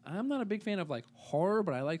 I'm not a big fan of like horror,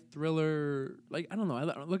 but I like thriller. Like I don't know.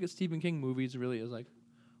 I look at Stephen King movies really as like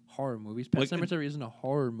horror movies. Pet Like, Sematary isn't a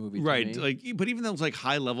horror movie, to Right. me. Like, but even those like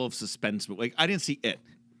high level of suspense, but like I didn't see it.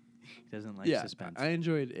 He doesn't like yeah, suspense. I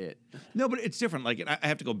enjoyed it. No, but it's different. Like, and I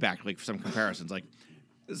have to go back like for some comparisons. Like,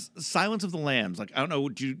 Silence of the Lambs. Like, I don't know.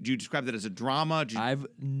 Do you describe that as a drama? Do you, I've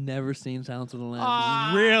never seen Silence of the Lambs.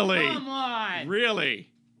 Ah, really? Come on.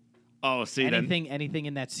 Really? Oh, see, Anything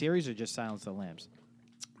in that series or just Silence of the Lambs?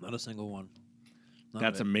 Not a single one. None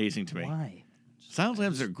that's of it. amazing to me. Why? Silence of the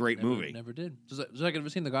Lambs is a great Never- movie. Never did. Just like I've never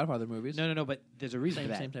seen the Godfather movies. No, but there's a reason Same-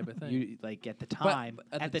 for that. same type of thing. You like at the time.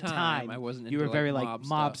 but at the the time, I wasn't You into, were like, very like mob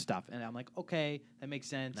mob stuff. stuff, and I'm like, okay, that makes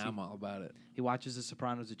sense. Now I'm all about it. He watches The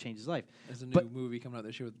Sopranos to change his life. There's a new But- movie coming out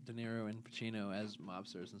this year with De Niro and Pacino as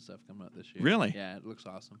mobsters and stuff coming out this year. Really? Yeah, it looks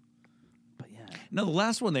awesome. But yeah, No, the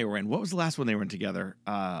last one they were in. What was the last one they were in together?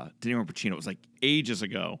 De Niro and Pacino. It was like ages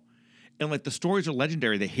ago, and like the stories are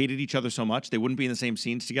legendary. They hated each other so much they wouldn't be in the same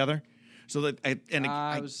scenes together. So that it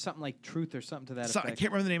was something like Truth or something to that I effect.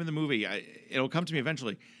 can't remember the name of the movie. It'll come to me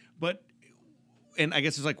eventually. But and I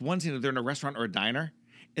guess there's like one scene that they're in a restaurant or a diner,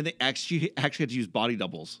 and they actually had to use body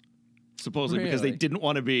doubles, supposedly because they Really? didn't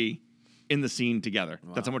want to be in the scene together.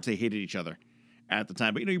 That's how much they hated each other at the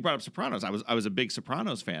time. But you brought up Sopranos. I was a big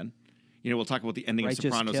Sopranos fan. We'll talk about the ending Righteous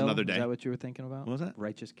of Sopranos Kill? another day. Is that what you were thinking about? What was that?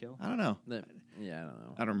 Righteous Kill. I don't know. Yeah, I don't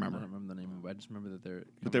know. I don't remember. I don't remember the name of it. I just remember that they're.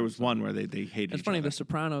 But there was one where they hated It's each funny. other. The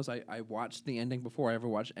Sopranos. I watched the ending before I ever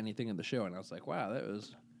watched anything in the show, and I was like, wow, that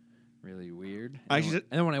was really weird. I And, actually then,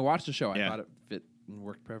 and then when I watched the show, I Yeah. thought it fit and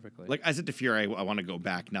worked perfectly. Like I said to Fury, I want to go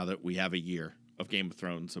back now that we have a year of Game of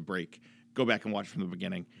Thrones, a break. Go back and watch from the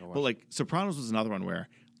beginning. But like Sopranos was another one where,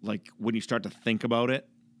 like, when you start to think about it,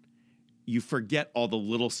 you forget all the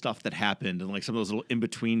little stuff that happened and like some of those little in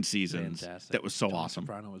between seasons Fantastic. that was so Tony awesome.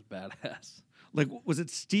 Soprano was badass. Like, was it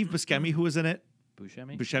Steve Buscemi who was in it?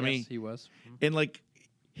 Buscemi. Buscemi, Yes, he was. and like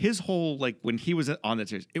his whole like when he was on that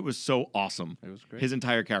series, it was so awesome. It was great. His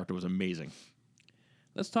entire character was amazing.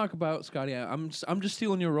 Let's talk about Scotty. I'm just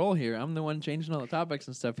stealing your role here. I'm the one changing all the topics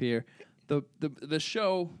and stuff here. The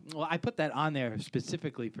show, Well, I put that on there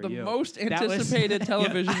specifically for the you. most That was- anticipated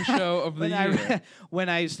television show of the when year. when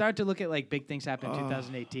I start to look at like big things happen in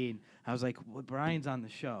 2018, I was like, well, Brian's on the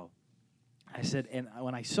show. I said, and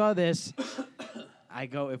when I saw this, I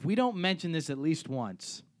go, if we don't mention this at least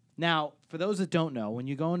once. Now, for those that don't know, when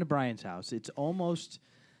you go into Brian's house, it's almost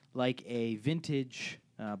like a vintage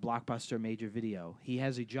Blockbuster major video. He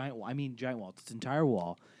has a giant wall. I mean, giant wall. It's an entire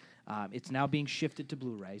wall. It's now being shifted to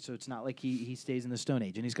Blu-ray, so it's not like he stays in the Stone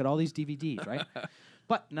Age. And he's got all these DVDs, right?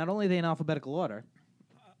 But not only are they in alphabetical order.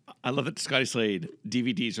 I love that Scotty Slade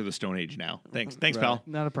DVDs are the Stone Age now. Thanks, pal.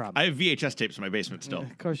 Not a problem. I have VHS tapes in my basement still.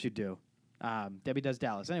 Of course you do. Debbie Does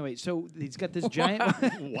Dallas. Anyway, so he's got this giant...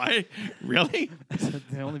 Why? Really?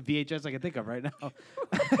 the only VHS I can think of right now.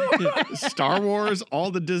 Star Wars,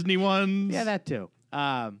 all the Disney ones. Yeah, that too.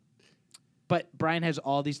 But Brian has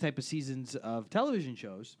all these type of seasons of television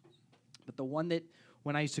shows. But the one that,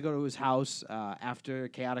 when I used to go to his house after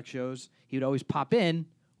chaotic shows, he would always pop in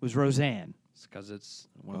was Roseanne. It's because it's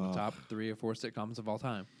one of the top 3 or 4 sitcoms of all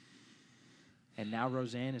time. And now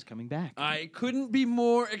Roseanne is coming back. I couldn't be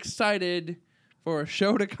more excited for a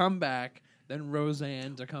show to come back than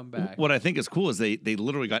Roseanne to come back. What I think is cool is they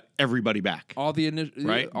literally got everybody back. All the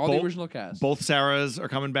Right? all Both- the original cast. Both Sarahs are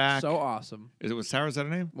coming back. So awesome. Was Sarah? Is that her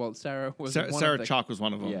name? Well, Sarah was Sarah, one Sarah of the, Chalk was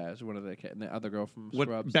one of them. Yeah, it's one of the and the other girl from What?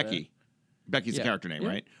 Scrubs. Becky. Becky's the Yeah. character name, Yeah.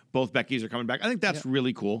 right? Both Beckys are coming back. I think that's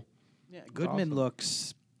really cool. Yeah, Goodman awesome.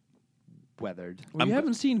 looks weathered. Well, you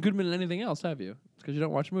haven't seen Goodman in anything else, have you? Because you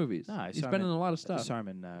don't watch movies. No, I He's saw been him in a lot of I stuff. saw him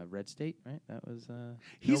in Red State, right? That was.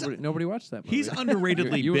 Nobody watched that movie. He's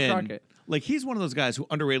underratedly You and been Crockett. like he's one of those guys who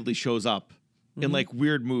underratedly shows up in like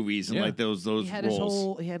weird movies and Yeah. like those He had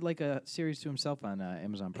roles. he had like a series to himself on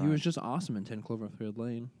Amazon He Prime. was just awesome in 10 Cloverfield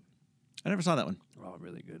Lane. I never saw that one. Oh,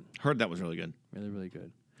 really good. Heard that was really good. Really, really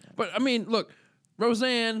good. But, I mean, look,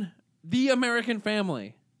 Roseanne, The American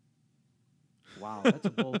Family. Wow, that's a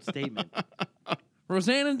bold statement.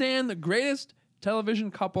 Roseanne and Dan, the greatest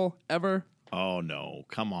television couple ever. Oh no,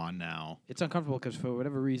 come on now. It's uncomfortable because for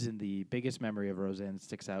whatever reason, the biggest memory of Roseanne that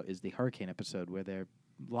sticks out is the hurricane episode where they're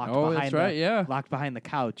locked Oh, behind that's right, yeah. locked behind the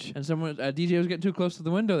couch. And someone, DJ was getting too close to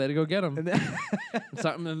the window. They had to go get him.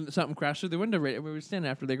 something crashed through the window right where we were standing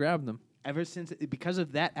after they grabbed them. Ever since, because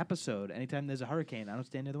of that episode, anytime there's a hurricane, I don't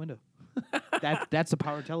stand near the window. That's the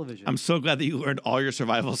power of television. I'm so glad that you learned all your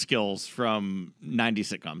survival skills from 90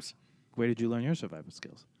 sitcoms, Where did you learn your survival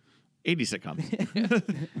skills? 80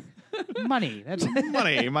 sitcoms. Money. That's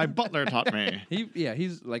Money, my butler taught me.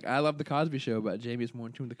 He's like, I love the Cosby Show, but Jamie's more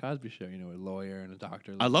in tune with the Cosby Show. You know, a lawyer and a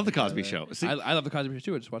doctor. I love the listening Cosby together. Show. See- I love the Cosby Show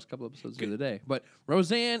too. I just watched a couple episodes the other day. But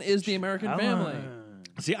Roseanne is the American family.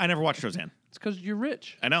 See, I never watched Roseanne. It's because you're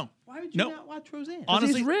rich. I know. Why would you No. not watch Roseanne?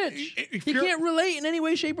 Honestly, He's rich. He Fury- can't relate in any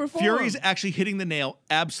way, shape, or form. Fury's actually hitting the nail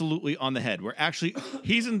absolutely on the head. We're actually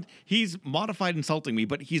he's modified insulting me,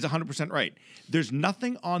 but he's 100% right. There's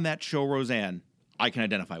nothing on that show, Roseanne, I can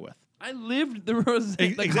identify with. I lived the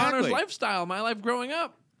Roseanne, the Exactly. Connors lifestyle, my life growing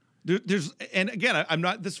up. There's and again, I'm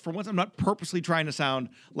not this for once. I'm not purposely trying to sound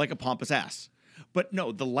like a pompous ass, but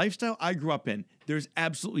no, the lifestyle I grew up in. There's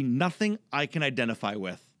absolutely nothing I can identify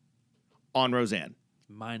with on Roseanne.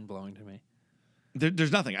 Mind blowing to me.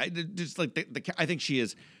 There's nothing. I just like I think she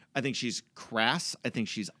is. I think she's crass. I think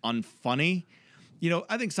she's unfunny. You know,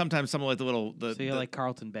 I think sometimes someone like So you're like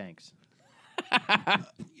Carlton Banks.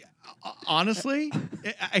 honestly,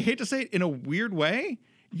 I hate to say it in a weird way.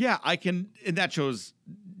 Yeah, I can. And that show's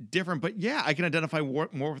different, but yeah, I can identify more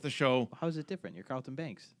with the show. How is it different? You're Carlton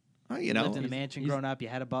Banks. You know, Lived in a mansion growing up. You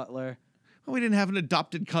had a butler. we didn't have an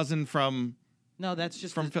adopted cousin from. No, that's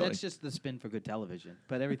just From Philly. that's just the spin for good television.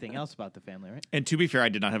 But everything else about the family, right? And to be fair, I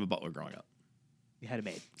did not have a butler growing up. You had a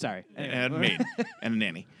maid. Sorry. I had a maid and a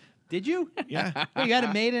nanny. Did you? Yeah. Oh, you had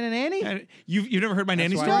a maid and a nanny? And you've never heard my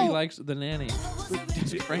nanny That's story? why he likes the nanny.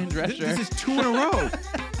 Fran Drescher. This is two in a row.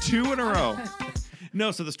 Two in a row.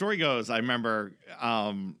 No, so the story goes, I remember,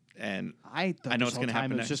 and I thought I know this it's whole gonna time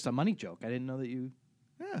happen it was next. just a money joke. I didn't know that you.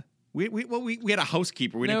 yeah. We had a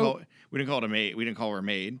housekeeper. We didn't call it a maid. We didn't call her a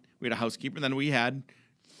maid. We had a housekeeper. And then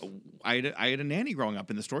I had a nanny growing up.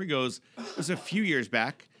 And the story goes, it was a few years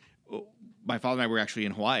back. My father and I were actually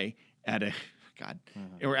in Hawaii at a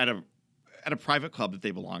we're at a private club that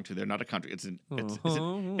they belong to. They're not a country. It's an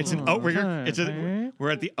outrigger. We're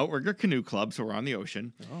at the Outrigger Canoe Club, so we're on the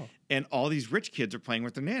ocean. And all these rich kids are playing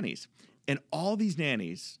with their nannies. And all these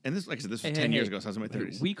nannies, and this, like I said, this was 10 years ago, so I was in my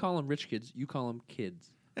 30s. We call them rich kids. You call them kids.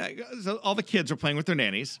 So all the kids are playing with their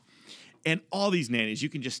nannies, and all these nannies, you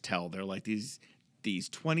can just tell they're like these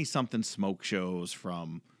 20-something smoke shows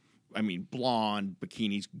from, I mean, blonde,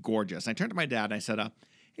 bikinis, gorgeous. And I turned to my dad and I said,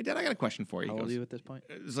 "Hey, Dad, I got a question for you." How He old goes, are you at this point?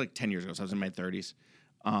 It was like 10 years ago, so I was in my 30s.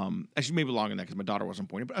 Actually, maybe longer than that because my daughter wasn't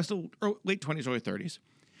born yet, but I was still late 20s, early 30s.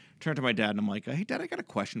 Turned to my dad and I'm like, "Hey, Dad, I got a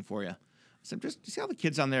question for you." I said, "Just you see all the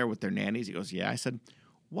kids on there with their nannies?" He goes, "Yeah." I said,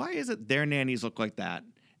 "Why is it their nannies look like that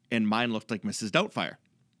and mine looked like Mrs. Doubtfire?"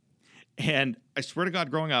 And I swear to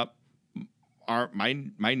God, growing up,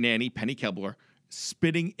 my nanny, Penny Kebler,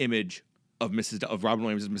 spitting image of of Robin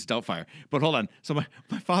Williams as Mrs. Doubtfire. But hold on. So my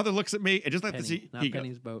father looks at me and just like Penny, this, not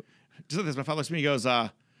Penny's boat. just like this, my father looks at me, he goes,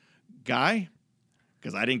 "Guy,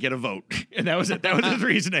 because I didn't get a vote." And that was it. That was his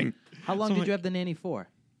reasoning. How long So I'm did like, you have the nanny for?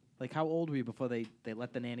 Like, how old were you before they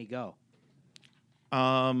let the nanny go?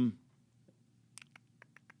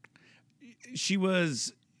 She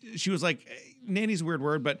was like, nanny's a weird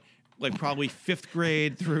word, but like probably 5th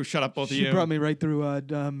grade through shut up both of you. me right through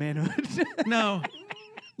manhood. No.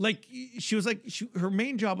 Like she was like her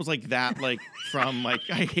main job was like that, like from like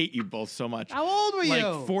I hate you both so much. How old were Like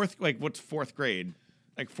you? what's 4th grade?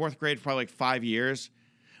 Like 4th grade, probably like 5 years.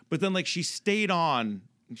 But then like she stayed on.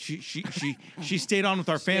 She stayed on with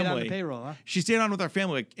our Stayed on the family. payroll, huh? She stayed on with our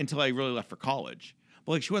family like, until I really left for college.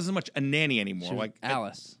 But like she wasn't much a nanny anymore. She was Like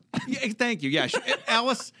Alice. Yeah, thank you. Yeah,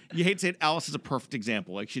 Alice. You hate to say it. Alice is a perfect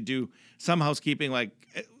example. Like she'd do some housekeeping. Like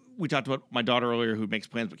we talked about my daughter earlier, who makes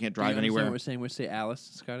plans but can't drive You understand anywhere. What we're saying? We say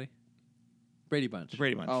Alice, Scotty. Brady Bunch. The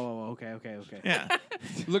Brady Bunch. Oh, okay. Yeah,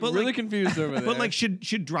 Look But, really like- confused over there. but like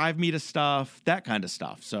she'd drive me to stuff, that kind of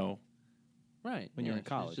stuff. So Right. When you were yeah, in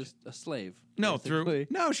college. She's just a slave. No, basically.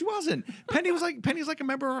 no, she wasn't. Penny's like a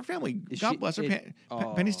member of our family. Is God she- bless her.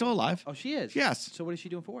 Oh. Penny's still alive. Oh, she is? Yes. So what is she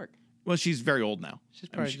doing for work? Well, she's very old now. She's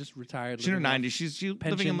probably just retired. She's in her living off 90s. She's living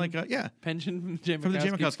pension. in like a pension from the J.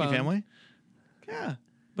 Mikowski fund. family. Yeah,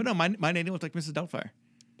 but no, my nanny was like Mrs. Doubtfire.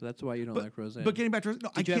 But that's why you don't like Roseanne. But getting back to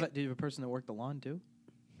Did you have a person that worked the lawn too?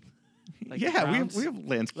 Like yeah, grounds? we have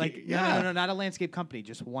landscape. Like yeah. no, not a landscape company,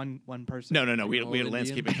 just one person. No. We had a Old Indian.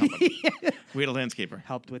 landscaping company. We had a landscaper.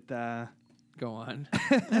 Helped with Go on.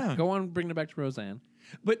 Go on, bring it back to Roseanne.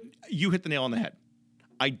 But you hit the nail on the head.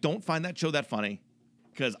 I don't find that show that funny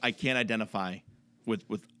because I can't identify with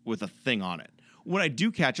a thing on it. When I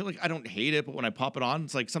do catch it, like I don't hate it, but when I pop it on,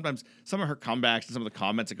 it's like sometimes some of her comebacks and some of the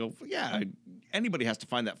comments, I go, yeah, anybody has to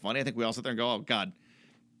find that funny. I think we all sit there and go, oh God,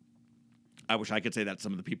 I wish I could say that to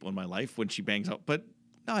some of the people in my life when she bangs out. But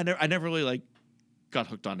no, I never really like got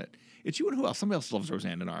hooked on it. It's you and who else? Somebody else loves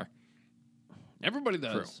Roseanne in our. Everybody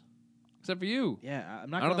does. True. Except for you. Yeah, I'm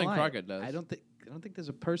not. I don't gonna think lie. Crockett does. I don't think there's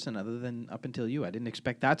a person other than up until you. I didn't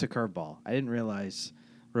expect that's a curveball. I didn't realize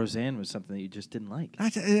Roseanne was something that you just didn't like. He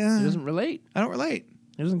doesn't relate. I don't relate.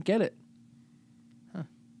 He doesn't get it.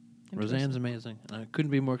 Interesting. Roseanne's amazing. And I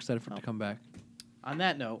couldn't be more excited for it to come back. On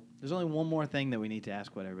that note, there's only one more thing that we need to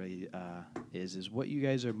ask what everybody is what you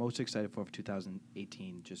guys are most excited for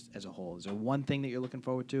 2018, just as a whole. Is there one thing that you're looking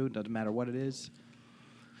forward to? Doesn't matter what it is.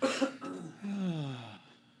 That's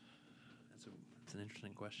an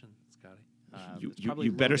interesting question, Scotty. It's probably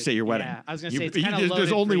You better loaded. say your wedding. Yeah, I was gonna You- say it's kinda there's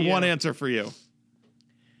loaded only for one you. answer for you.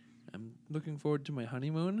 I'm looking forward to my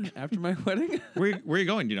honeymoon after my wedding. Where are you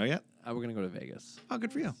going? Do you know yet? We're going to go to Vegas. Oh,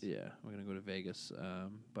 good for you. Yeah, we're going to go to Vegas.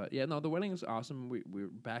 But yeah, no, the wedding is awesome. We're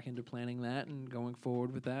back into planning that and going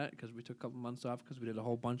forward with that because we took a couple months off because we did a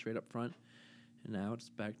whole bunch right up front. And now it's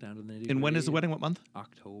back down to the nitty-gritty. And when is the wedding? What month?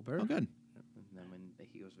 October. Oh, good. And then when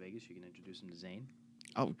he goes to Vegas, you can introduce him to Zane.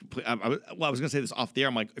 Oh, I was going to say this off the air.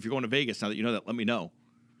 I'm like, if you're going to Vegas, now that you know that, let me know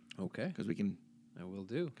Okay, because we can. I will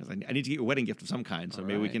do. Because I need to get you a wedding gift of some kind, so All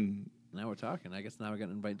maybe we right. can. Now we're talking. I guess now we got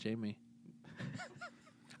to invite Jamie.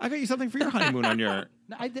 I got you something for your honeymoon on your.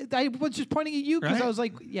 No, I was just pointing at you because Right? I was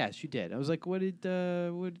like, yes, you did. I was like, what are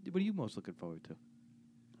you most looking forward to?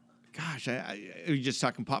 Gosh, are you just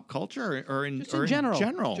talking pop culture or in Just or in general.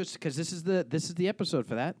 general? Just because this is the episode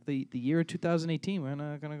for that. The year of 2018. We're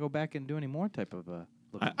not gonna go back and do any more type of. Looking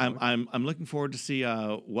forward. I'm looking forward to see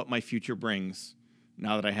what my future brings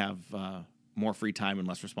now that I have more free time and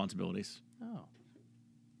less responsibilities. Oh.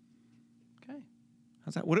 Okay.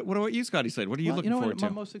 How's that? What about you, Scotty Slade? What are you looking know forward what to?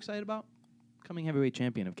 I'm most excited about? Coming heavyweight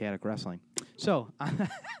champion of Caddick Wrestling. So,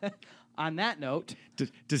 on that note,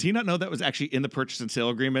 Does he not know that was actually in the purchase and sale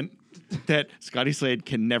agreement that Scotty Slade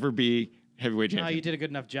can never be heavyweight no, champion? you did a good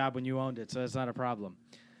enough job when you owned it, so it's not a problem.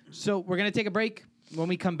 So we're gonna take a break. When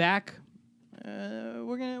we come back,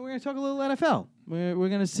 we're gonna talk a little NFL. We're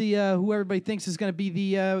gonna see who everybody thinks is gonna be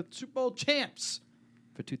the Super Bowl champs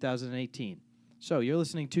for 2018. So you're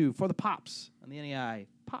listening to For the Pops on the NEI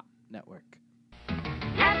Pop Network.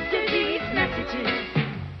 After these messages,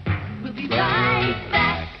 we'll be right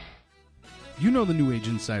back. You know the New Age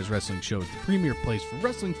Insiders Wrestling Show is the premier place for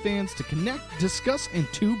wrestling fans to connect, discuss, and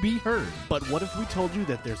to be heard. But what if we told you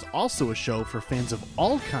that there's also a show for fans of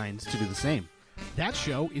all kinds to do the same? That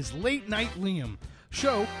show is Late Night Liam.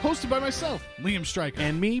 Show hosted by myself, Liam Stryker.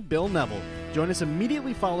 And me, Bill Neville. Join us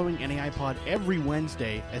immediately following NAI Pod every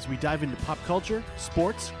Wednesday as we dive into pop culture,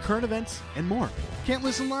 sports, current events, and more. Can't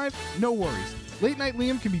listen live? No worries. Late Night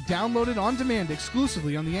Liam can be downloaded on demand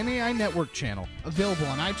exclusively on the NAI Network channel. Available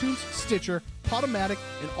on iTunes, Stitcher, Podomatic,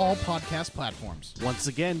 and all podcast platforms. Once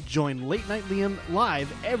again, join Late Night Liam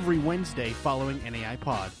live every Wednesday following NAI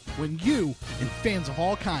Pod, when you and fans of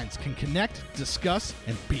all kinds can connect, discuss,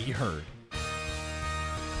 and be heard.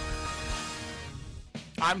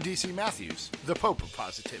 I'm DC Matthews, the Pope of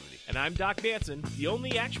Positivity. And I'm Doc Manson, the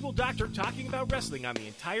only actual doctor talking about wrestling on the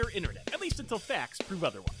entire internet, at least until facts prove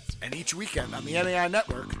otherwise. And each weekend on the NAI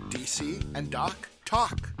Network, DC and Doc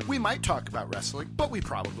talk. We might talk about wrestling, but we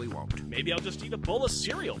probably won't. Maybe I'll just eat a bowl of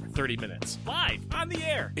cereal for 30 minutes, live, on the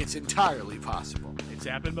air. It's entirely possible. It's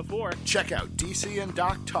happened before. Check out DC and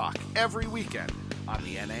Doc talk every weekend on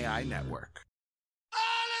the NAI Network.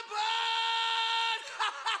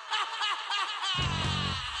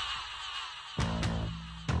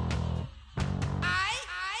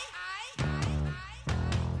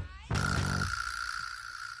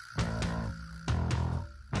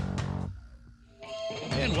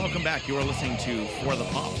 And welcome back. You are listening to For the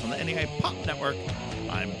Pops on the NAI Pop Network.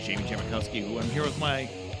 I'm Jamie Jamikowski, who I'm here with my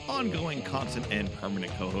ongoing, constant, and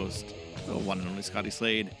permanent co-host, the one and only Scotty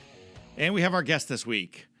Slade. And we have our guest this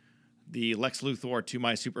week, the Lex Luthor to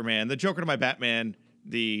my Superman, the Joker to my Batman,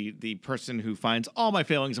 the person who finds all my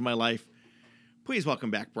failings in my life. Please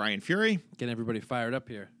welcome back Brian Fury. Getting everybody fired up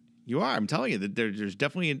here. You are. I'm telling you that there's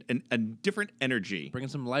definitely a different energy. Bringing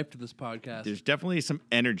some life to this podcast. There's definitely some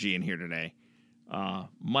energy in here today.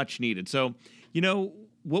 Much needed. So,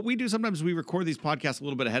 what we do sometimes, we record these podcasts a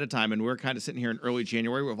little bit ahead of time, and we're kind of sitting here in early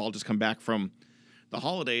January. We've all just come back from the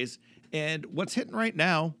holidays. And what's hitting right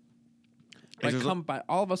now is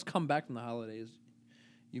all of us come back from the holidays.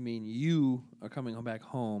 You mean you are coming back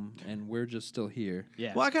home, and we're just still here?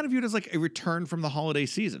 Yeah. Well, I kind of view it as like a return from the holiday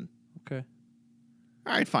season. Okay.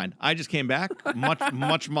 All right, fine. I just came back. Much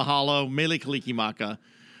mahalo. Mele kalikimaka.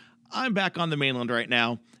 I'm back on the mainland right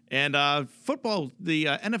now. And football, the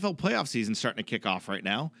NFL playoff season starting to kick off right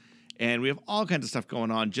now. And we have all kinds of stuff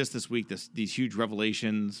going on just this week. These huge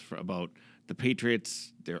revelations about the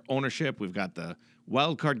Patriots, their ownership. We've got the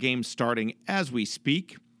wild card game starting as we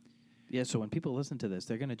speak. Yeah, so when people listen to this,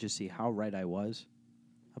 they're going to just see how right I was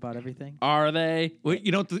about everything. Are they? Well,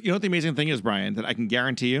 you know what the amazing thing is, Brian, that I can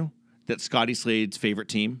guarantee you that Scotty Slade's favorite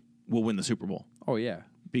team will win the Super Bowl. Oh, yeah.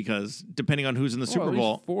 Because depending on who's in the Super at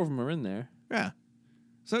Bowl. least 4 of them are in there. Yeah.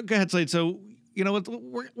 So go ahead, Slade. So, I'm going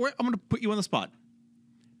to put you on the spot.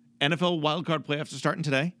 NFL wildcard playoffs are starting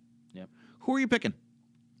today. Yep. Who are you picking?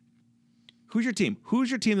 Who's your team? Who's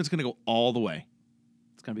your team that's going to go all the way?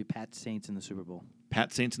 It's going to be Pat Saints in the Super Bowl.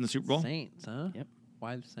 Pat Saints in the Super Bowl? Saints, huh? Yep.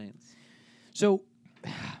 Why the Saints? So,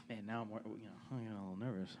 man, now I'm getting a little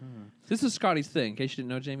nervous. This is Scotty's thing, in case you didn't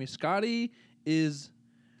know, Jamie. Scotty is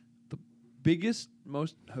the biggest,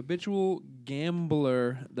 most habitual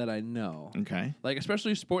gambler that I know. Okay. Like,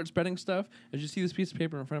 especially sports betting stuff. As you see this piece of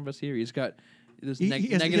paper in front of us here, he's got this He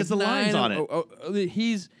has negative the lines 9. on it.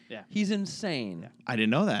 He's insane. Yeah. I didn't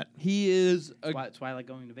know that. He is That's why I like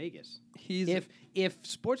going to Vegas. he's If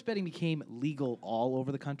sports betting became legal all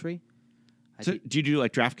over the country, So do you do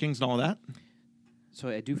like DraftKings and all of that? so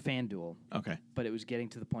I do FanDuel, Okay. but it was getting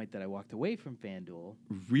to the point that I walked away from FanDuel.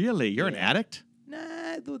 Really? You're an Yeah. addict?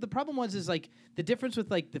 Nah, the problem is like the difference with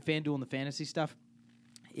like the FanDuel and the fantasy stuff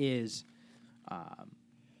is,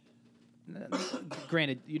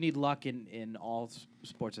 granted, you need luck in all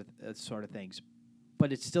sports sort of things,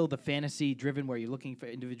 but it's still the fantasy driven where you're looking for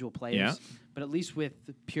individual players. Yeah. But at least with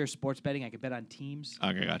pure sports betting, I could bet on teams.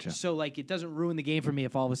 Okay, gotcha. So like it doesn't ruin the game for me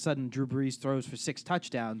if all of a sudden Drew Brees throws for 6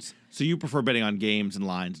 touchdowns. So you prefer betting on games and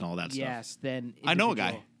lines and all that stuff? Yes, then I know a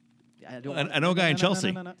guy. I know a guy in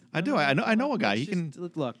Chelsea. I do. I know a guy. He can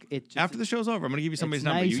look. after the show's over. I'm going to give you somebody's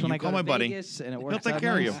number. Nice You when I call go my to buddy. Vegas and it He'll works take out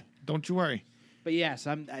care of nice. you. Don't you worry. But yes,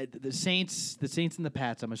 the Saints and the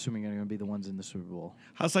Pats. I'm assuming are going to be the ones in the Super Bowl.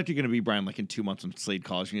 How psyched are you going to be, Brian? Like in 2 months when Slade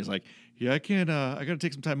calls you, and he's like, "Yeah, I can't. I got to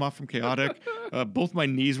take some time off from Chaotic. Both my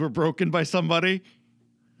knees were broken by somebody."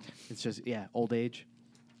 It's just old age.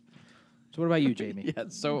 So what about you, Jamie? yeah,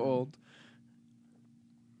 it's so old.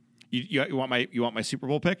 You want my Super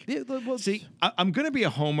Bowl pick? Yeah, well, See, I'm going to be a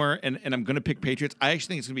homer, and I'm going to pick Patriots. I actually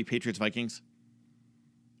think it's going to be Patriots Vikings.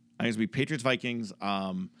 I think it's going to be Patriots Vikings,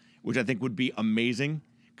 which I think would be amazing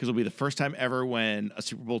because it'll be the first time ever when a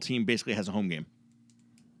Super Bowl team basically has a home game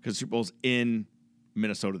because Super Bowl's in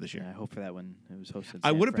Minnesota this year. I hope for that one. It was hosted.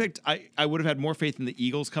 I would have picked. I would have had more faith in the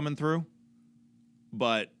Eagles coming through,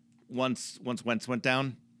 but once Wentz went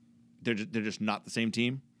down, they're just not the same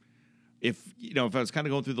team. If I was kind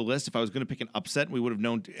of going through the list, if I was going to pick an upset, we would have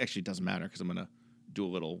known. Actually, it doesn't matter because I'm going to do a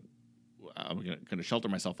little. I'm going to shelter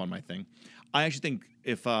myself on my thing. I actually think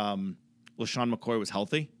if LaShawn McCoy was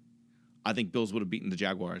healthy, I think Bills would have beaten the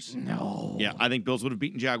Jaguars. No. Yeah, I think Bills would have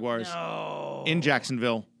beaten Jaguars in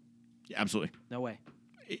Jacksonville. Yeah, absolutely. No way.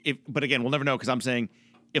 But again, we'll never know because I'm saying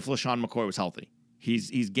if LaShawn McCoy was healthy,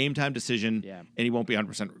 he's game time decision, and he won't be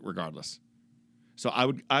 100% regardless. So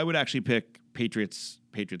I would actually pick Patriots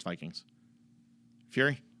Vikings.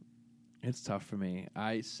 Fury? It's tough for me.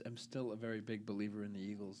 I am still a very big believer in the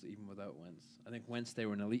Eagles, even without Wentz. I think Wentz, they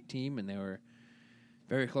were an elite team, and they were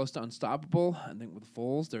very close to unstoppable. I think with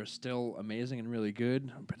Foles, they're still amazing and really good.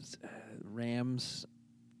 But it's, Rams,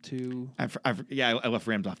 too. I left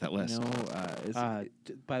Rams off that list.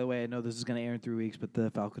 By the way, I know this is going to air in 3 weeks, but the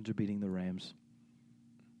Falcons are beating the Rams.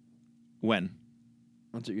 When?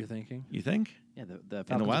 That's what you're thinking? You think? Yeah, the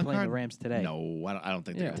Falcons are playing the Rams today. No, I don't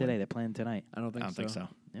think they today. They're playing tonight. I don't think so.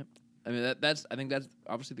 Yep. I mean, I think that's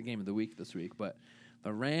obviously the game of the week this week. But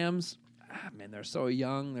the Rams, man, they're so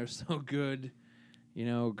young. They're so good.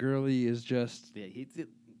 Gurley is just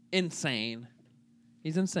insane.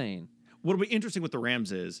 He's insane. What'll be interesting with the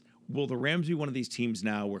Rams is, will the Rams be one of these teams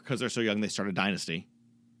now where because they're so young, they start a dynasty?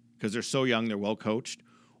 Because they're so young, they're well coached?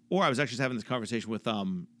 Or I was actually having this conversation with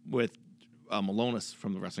Malonis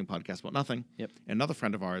from the Wrestling Podcast About Nothing, yep, another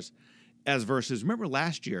friend of ours, as versus, remember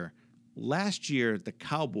last year? Last year, the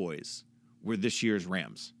Cowboys were this year's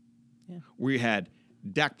Rams. Yeah. We had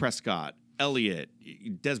Dak Prescott, Elliott,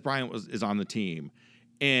 Des Bryant is on the team.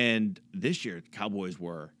 And this year, the Cowboys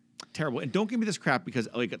were terrible. And don't give me this crap because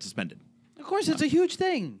Elliott got suspended. Of course, it's a huge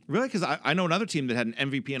thing. Really? Because I know another team that had an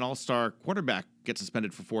MVP and all-star quarterback get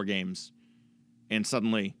suspended for 4 games. And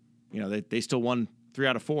suddenly, they still won 3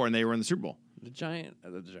 out of 4, and they were in the Super Bowl.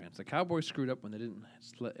 The Cowboys screwed up when they didn't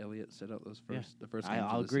let Elliott sit out the first game.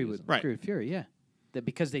 I'll agree with Fury. Yeah, that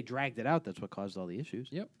because they dragged it out, that's what caused all the issues.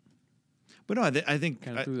 Yep. But no, I think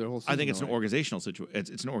Kinda threw their whole I think season it's an away. organizational situation.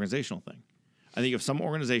 It's an organizational thing. I think you have some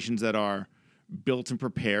organizations that are built and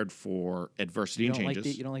prepared for adversity and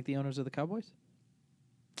changes. You don't like the owners of the Cowboys?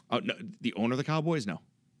 Oh no, the owner of the Cowboys? No.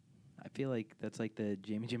 I feel like that's like the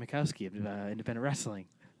Jamie Jimikowski of independent wrestling.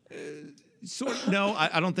 No,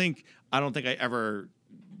 I don't think I ever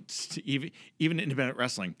even in independent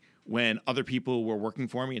wrestling when other people were working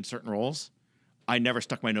for me in certain roles, I never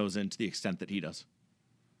stuck my nose in to the extent that he does.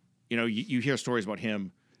 You hear stories about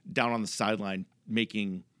him down on the sideline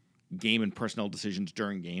making game and personnel decisions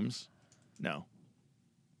during games. No.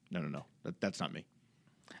 That's not me.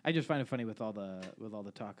 I just find it funny with all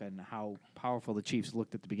the talk and how powerful the Chiefs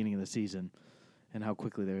looked at the beginning of the season, and how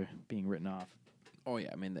quickly they're being written off. Oh yeah,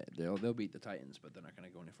 I mean they'll beat the Titans, but they're not going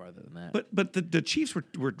to go any farther than that. But the Chiefs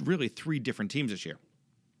were really 3 different teams this year.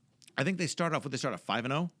 I think they started off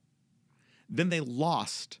 5-0. Then they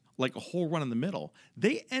lost like a whole run in the middle.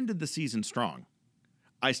 They ended the season strong.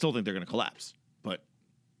 I still think they're going to collapse, but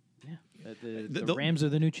yeah, the Rams are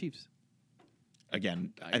the new Chiefs.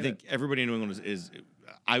 Again, I think everybody in New England is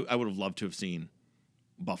I would have loved to have seen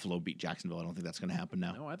Buffalo beat Jacksonville. I don't think that's going to happen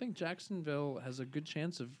now. No, I think Jacksonville has a good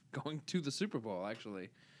chance of going to the Super Bowl, actually.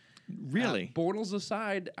 Really? Bortles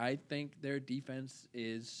aside, I think their defense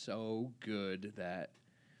is so good that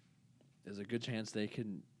there's a good chance they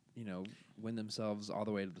can, win themselves all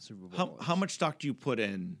the way to the Super Bowl. How much stock do you put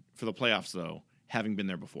in for the playoffs, though, having been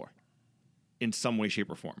there before? In some way,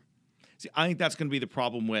 shape, or form? See, I think that's going to be the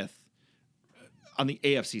problem with, on the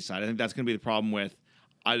AFC side, I think that's going to be the problem with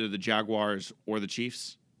either the Jaguars or the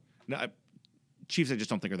Chiefs. No, Chiefs I just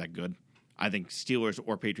don't think are that good. I think Steelers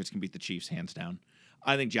or Patriots can beat the Chiefs hands down.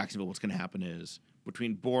 I think Jacksonville, what's going to happen is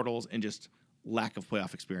between Bortles and just lack of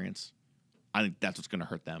playoff experience, I think that's what's going to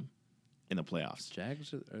hurt them in the playoffs.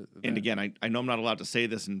 Jags and again, I know I'm not allowed to say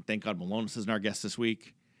this, and thank God Malonis isn't our guest this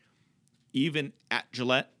week. Even at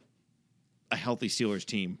Gillette, a healthy Steelers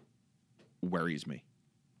team worries me.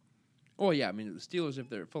 Oh yeah, I mean the Steelers, if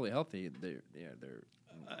they're fully healthy, they're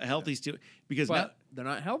a healthy Steelers because they're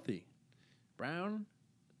not healthy. Brown,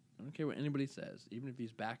 I don't care what anybody says, even if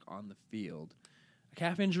he's back on the field, a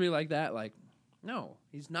calf injury like that, no,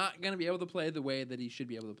 he's not going to be able to play the way that he should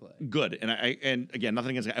be able to play. Good, and again,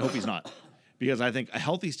 nothing against. I hope he's not, because I think a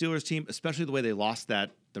healthy Steelers team, especially the way they lost the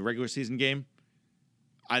regular season game,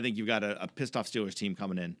 I think you've got a pissed off Steelers team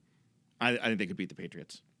coming in. I think they could beat the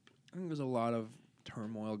Patriots. I think there's a lot of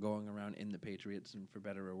turmoil going around in the Patriots, and for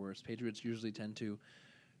better or worse, Patriots usually tend to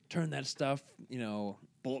turn that stuff,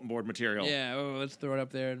 bulletin board material. Yeah, let's throw it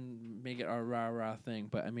up there and make it our rah thing.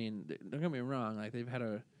 But I mean, don't get me wrong,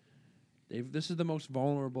 this is the most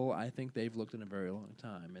vulnerable I think they've looked in a very long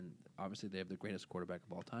time, and obviously they have the greatest quarterback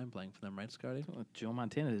of all time playing for them, right, Scotty? Well, Joe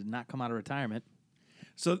Montana did not come out of retirement.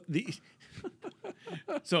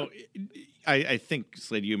 I think,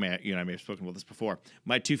 Slade, you and I may have spoken about this before.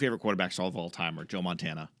 My 2 favorite quarterbacks of all time are Joe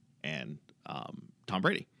Montana and Tom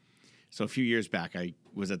Brady. So a few years back, I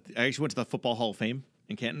actually went to the Football Hall of Fame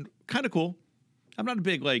in Canton. Kind of cool. I'm not a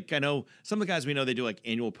big, I know some of the guys we know, they do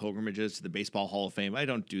annual pilgrimages to the Baseball Hall of Fame. I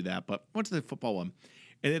don't do that, but I went to the football one.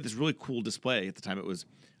 And they had this really cool display. At the time, it was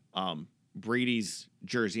Brady's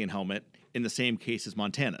jersey and helmet in the same case as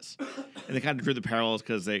Montana's. And they kind of drew the parallels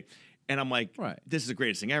because and I'm like, right, this is the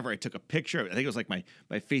greatest thing ever. I took a picture. I think it was my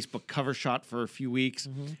Facebook cover shot for a few weeks.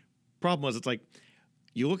 Mm-hmm. Problem was, it's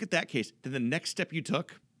you look at that case, then the next step you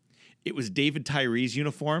took, it was David Tyree's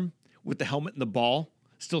uniform with the helmet and the ball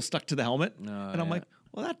still stuck to the helmet. And I'm like,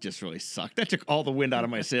 well, that just really sucked. That took all the wind out of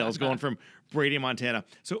my sails going from Brady and Montana.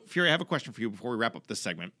 So, Fury, I have a question for you before we wrap up this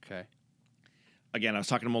segment. Okay. Again, I was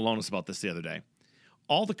talking to Malonis about this the other day.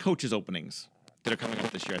 All the coaches' openings that are coming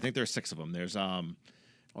up this year, I think there are 6 of them. There's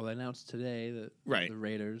well, they announced today that the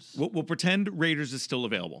Raiders. We'll pretend Raiders is still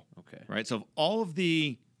available. Okay. Right? So, of all of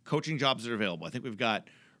the coaching jobs that are available, I think we've got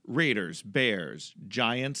Raiders, Bears,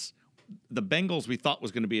 Giants. The Bengals we thought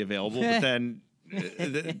was going to be available, but then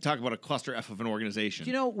talk about a cluster F of an organization.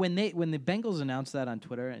 Do you know when the Bengals announced that on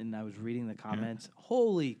Twitter, and I was reading the comments,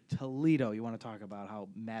 holy Toledo! You want to talk about how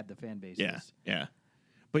mad the fan base is? Yeah.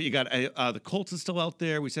 But you got the Colts is still out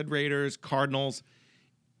there. We said Raiders, Cardinals.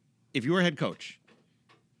 If you were a head coach,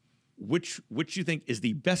 which do you think is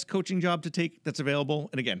the best coaching job to take that's available?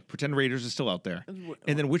 And again, pretend Raiders is still out there.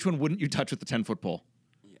 And then which one wouldn't you touch with the 10-foot pole?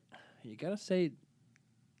 You gotta say,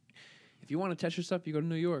 if you want to test yourself, you go to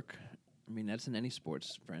New York. I mean, that's in any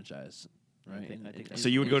sports franchise, right? I think So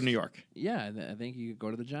you would go to New York? Yeah, I think you could go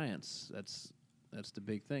to the Giants. That's the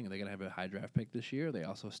big thing. They're gonna have a high draft pick this year. They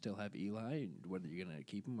also still have Eli. Whether you're gonna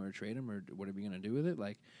keep him or trade him, or what are you gonna do with it?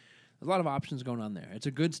 Like, there's a lot of options going on there. It's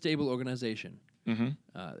a good, stable organization. Mm-hmm.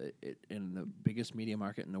 In the biggest media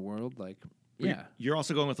market in the world, like, yeah. You're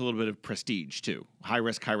also going with a little bit of prestige too. High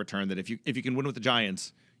risk, high return. That if you can win with the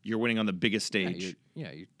Giants, you're winning on the biggest stage.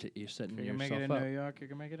 You're setting You can yourself make it in up. New York. You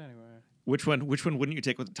can make it anywhere. Which one wouldn't you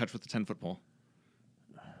touch with the 10-foot pole?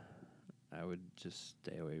 I would just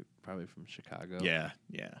stay away, probably from Chicago. Yeah.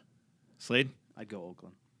 Slade? I'd go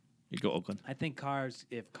Oakland. You'd go Oakland. I think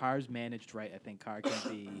if Carr's managed right, I think Carr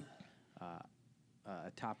can be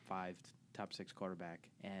a top 5, top 6 quarterback.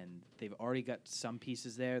 And they've already got some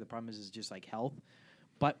pieces there. The problem is just like health.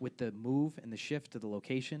 But with the move and the shift to the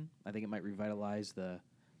location, I think it might revitalize the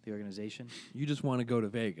organization. You just want to go to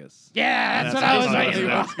Vegas. Yeah, that's what I was waiting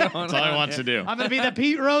for. That's all I want to do. I'm going to be the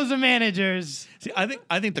Pete Rose of managers. See,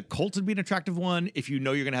 I think the Colts would be an attractive one if you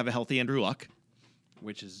know you're going to have a healthy Andrew Luck.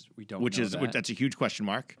 Which that's a huge question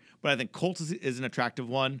mark. But I think Colts is an attractive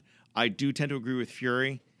one. I do tend to agree with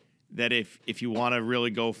Fury that if you want to really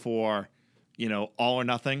go for, all or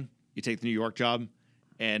nothing, you take the New York job.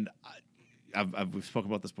 And we've spoken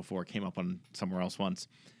about this before. It came up on somewhere else once.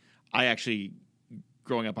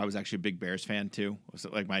 Growing up, I was actually a big Bears fan too.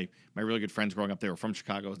 Like my really good friends growing up, they were from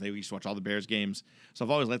Chicago. They used to watch all the Bears games. So I've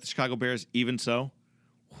always liked the Chicago Bears. Even so,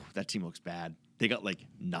 that team looks bad. They got like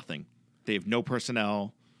nothing. They have no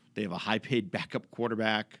personnel. They have a high-paid backup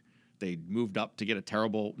quarterback. They moved up to get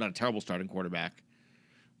not a terrible starting quarterback.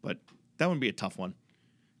 But that would be a tough one.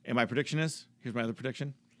 And my prediction is, here's my other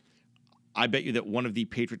prediction. I bet you that one of the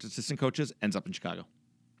Patriots assistant coaches ends up in Chicago.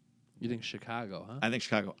 You think Chicago, huh? I think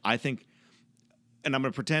Chicago. And I'm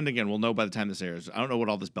going to pretend, again, we'll know by the time this airs. I don't know what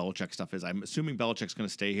all this Belichick stuff is. I'm assuming Belichick's going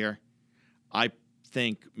to stay here. I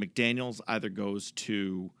think McDaniels either goes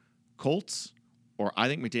to Colts, or I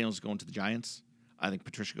think McDaniels is going to the Giants. I think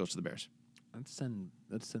Patricia goes to the Bears. Let's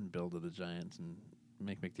send Bill to the Giants and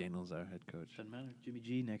make McDaniels our head coach. Doesn't matter. Jimmy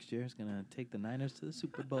G next year is going to take the Niners to the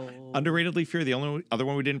Super Bowl. Underratedly, Fear, the only other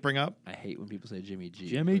one we didn't bring up. I hate when people say Jimmy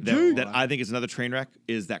G. That I think is another train wreck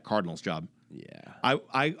is that Cardinals job. Yeah.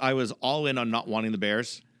 I was all in on not wanting the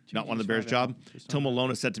Bears, not wanting the Bears job, till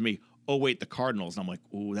Malone said to me, oh, wait, the Cardinals. And I'm like,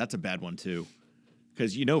 ooh, that's a bad one, too.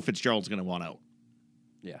 Because Fitzgerald's going to want out.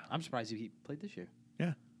 Yeah. I'm surprised he played this year.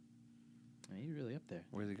 Yeah. I mean, he's really up there.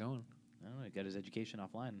 Where's he going? I don't know. He got his education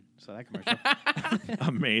offline. Saw that commercial.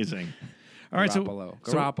 Amazing. All right,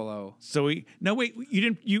 Garoppolo. So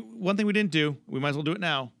one thing we didn't do, we might as well do it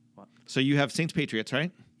now. What? So you have Saints Patriots,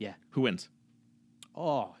 right? Yeah. Who wins?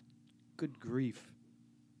 Oh, good grief.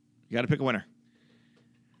 You got to pick a winner.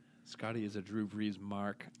 Scotty is a Drew Brees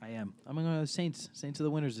mark. I am. I'm going to go Saints. Saints are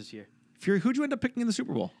the winners this year. Fury, who'd you end up picking in the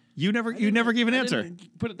Super Bowl? You never gave an answer.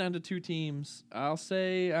 Put it down to 2 teams. I'll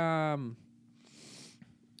say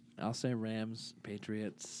Rams,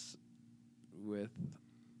 Patriots with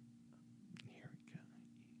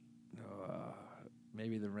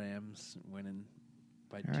maybe the Rams winning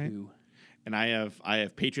by 2. And I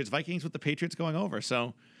have Patriots Vikings with the Patriots going over.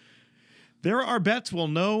 So there are our bets. We'll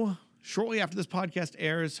know shortly after this podcast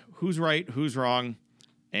airs who's right, who's wrong.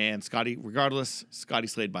 And Scotty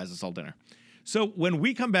Slade buys us all dinner. So when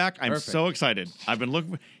we come back, I'm so excited. I've been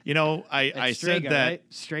looking, I said that. Right?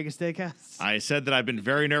 Strega Steakhouse. I said that I've been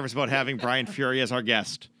very nervous about having Brian Fury as our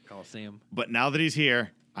guest. Coliseum. But now that he's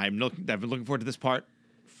here, I've been looking forward to this part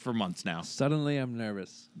for months now. Suddenly I'm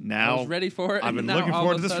nervous. Now I was ready for it. I've been looking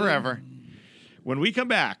forward to this forever. When we come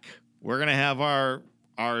back, we're going to have our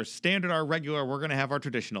regular, we're going to have our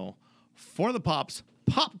traditional For the Pops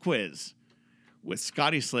pop quiz with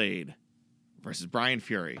Scotty Slade versus Brian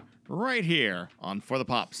Fury right here on For the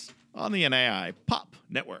Pops on the NAI Pop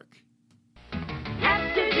Network.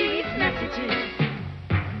 After these messages,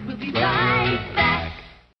 we'll be right back.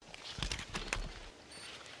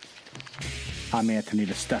 I'm Anthony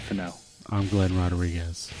DeStefano. I'm Glenn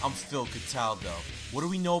Rodriguez. I'm Phil Cataldo. What do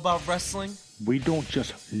we know about wrestling? We don't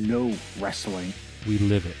just know wrestling. We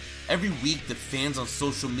live it. Every week, the fans on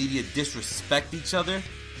social media disrespect each other.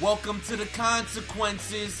 Welcome to the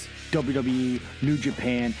consequences. WWE, New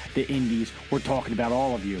Japan, the Indies, we're talking about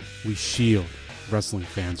all of you. We shield wrestling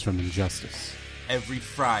fans from injustice. Every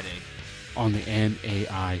Friday, on the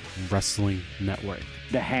NAI Wrestling Network.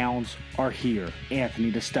 The Hounds are here.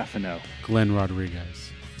 Anthony DeStefano. Glenn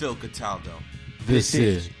Rodriguez. Phil Cataldo. This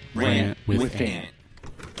is Rant with Ant.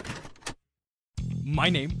 My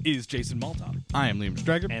name is Jason Maltop. I am Liam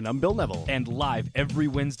Strager. And I'm Bill Neville. And live every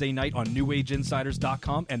Wednesday night on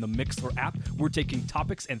NewAgeInsiders.com and the Mixler app, we're taking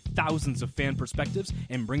topics and thousands of fan perspectives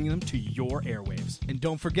and bringing them to your airwaves. And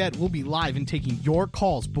don't forget, we'll be live and taking your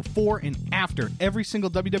calls before and after every single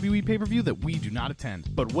WWE pay-per-view that we do not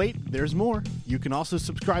attend. But wait, there's more. You can also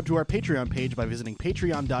subscribe to our Patreon page by visiting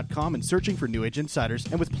patreon.com and searching for New Age Insiders.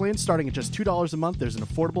 And with plans starting at just $2 a month, there's an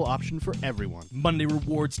affordable option for everyone. Monday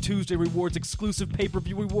rewards, Tuesday rewards, exclusive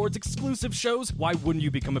pay-per-view rewards, exclusive shows. Why wouldn't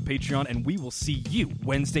you become a Patreon? And we will see you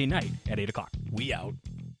Wednesday night at 8 o'clock. We out.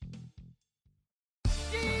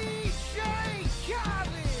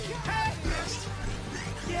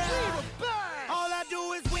 All I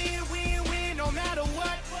do is win, win, win, no matter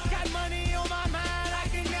what. Got money on my mind, I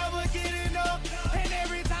can never get enough. And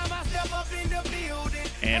every time I step up in the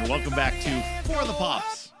building. And welcome back to For the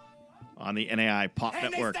Pops on the NAI Pop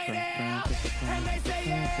Network.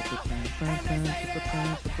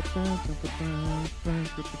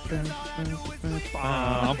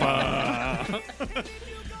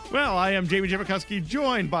 Well, I am Jamie Jabakowski,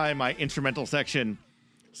 joined by my instrumental section,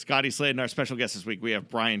 Scotty Slade, and our special guest this week. We have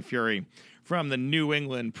Brian Fury from the New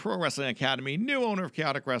England Pro Wrestling Academy, new owner of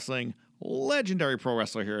Chaotic Wrestling, legendary pro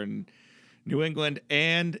wrestler here in New England,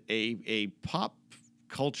 and a pop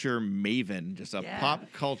culture maven, just a pop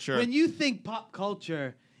culture. When you think pop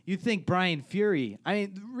culture, you think Brian Fury. I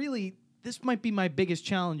mean, really, this might be my biggest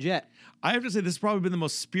challenge yet. I have to say, this has probably been the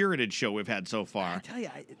most spirited show we've had so far. I tell you,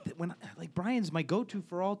 Brian's my go-to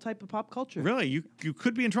for all type of pop culture. Really, you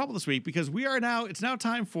could be in trouble this week because it's now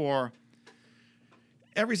time for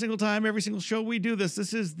every single show we do this.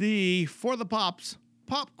 This is the For the Pops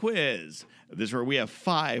Pop Quiz. This is where we have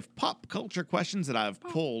 5 pop culture questions that I've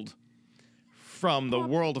pulled from the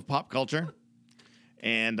world of pop culture.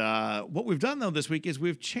 And what we've done, though, this week is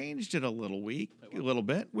we've changed it a little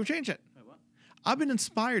bit. We've changed it. I've been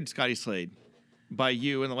inspired, Scotty Slade, by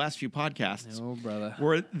you in the last few podcasts. Oh, brother.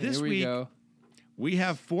 Where this Here we week, go. we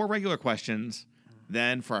have 4 regular questions.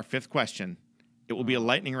 Then for our 5th question, it will be a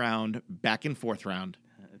lightning round, back and forth round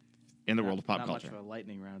in the world of pop not culture. Not much of a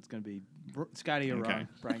lightning round. It's going to be Scotty, you're Okay. wrong.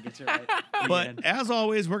 Brian gets it right. But as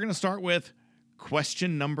always, we're going to start with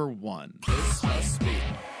question number 1.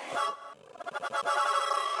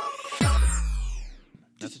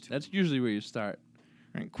 That's usually where you start.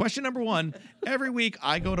 Right, question number 1. Every week,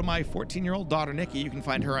 I go to my 14-year-old daughter, Nikki. You can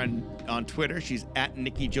find her on Twitter. She's at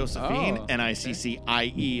Nikki Josephine. Oh,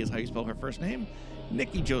 Niccie is how you spell her first name.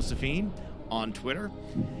 Nikki Josephine on Twitter.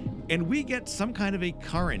 And we get some kind of a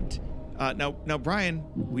current. Now, Brian,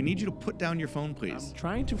 we need you to put down your phone, please. I'm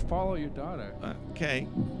trying to follow your daughter. Okay.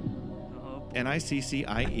 Niccie.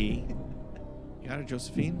 You got it,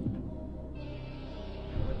 Josephine?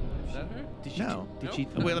 Is that her? Did she?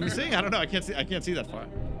 Wait, let me see. I don't know. I can't see that far.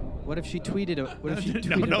 What if she tweeted? What if she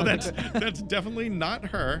tweeted? No, that's definitely not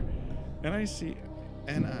her. Niccie.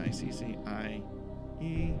 Oops.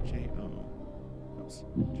 J-O.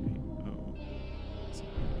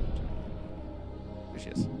 There she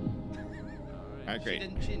is. All right, great.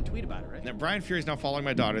 She didn't tweet about it, right? Now, Brian Fury's now following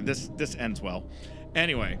my daughter. This ends well.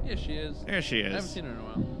 Anyway. Yeah, she is. There she is. I haven't seen her in a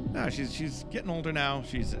while. No, she's getting older now.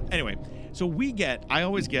 Anyway. So I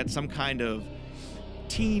always get some kind of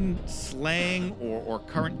teen slang or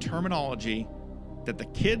current terminology that the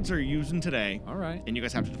kids are using today. All right. And you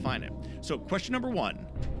guys have to define it. So question number 1.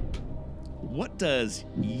 What does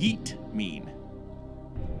yeet mean?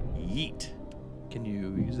 Yeet. Can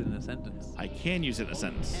you use it in a sentence? I can use it in a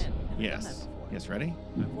sentence. Yes. Yes, ready?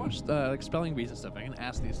 I've watched like spelling bees and stuff. I can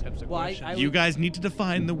ask these types of questions. You guys need to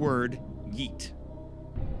define the word yeet.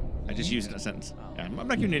 I just used it in a sentence. I'm not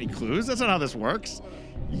giving you any clues. That's not how this works.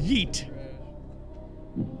 Yeet.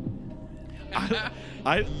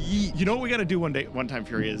 You know what we got to do one time,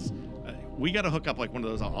 Fury, is we got to hook up like one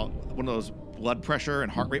of those blood pressure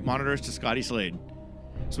and heart rate monitors to Scotty Slade,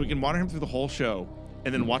 so we can monitor him through the whole show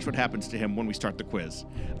and then watch what happens to him when we start the quiz.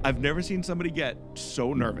 I've never seen somebody get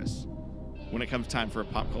so nervous when it comes time for a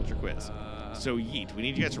pop culture quiz. So yeet. We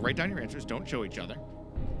need you guys to write down your answers. Don't show each other.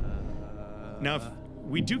 Now, if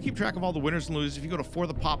we do keep track of all the winners and losers. If you go to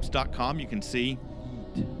forthepops.com, you can see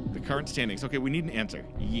the current standings. Okay, we need an answer.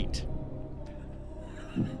 Yeet.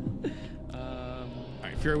 All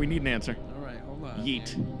right, Fury, we need an answer. All right, hold on.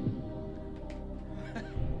 Yeet.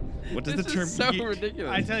 What does This the term is so yeet?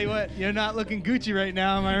 ridiculous. I tell you what, you're not looking Gucci right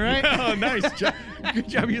now, am I right? Oh, nice. Good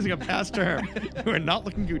job using a past term. We're not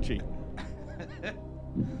looking Gucci.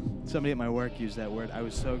 Somebody at my work used that word. I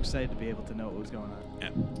was so excited to be able to know what was going on. Yeah.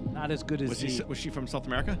 Not as good as Was she from South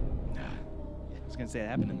America? I was going to say it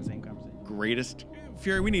happened in the same conversation. Greatest.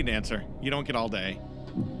 Fury, we need an answer. You don't get all day.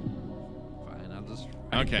 Fine, I'll just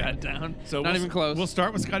write Okay. that down. So Not even close. We'll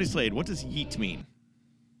start with Scotty Slade. What does yeet mean?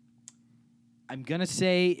 I'm going to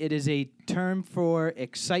say it is a term for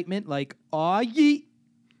excitement, like, aw, yeet.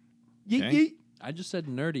 Yeet, Okay. yeet. I just said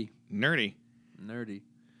nerdy. Nerdy. Nerdy.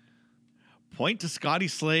 Point to Scotty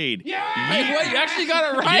Slade. Wait, what? You actually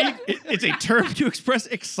got it right? It's a term to express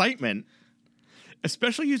excitement,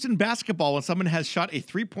 especially used in basketball when someone has shot a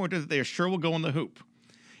three-pointer that they are sure will go in the hoop.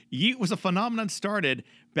 Yeet was a phenomenon started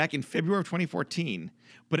back in February of 2014,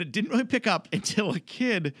 but it didn't really pick up until a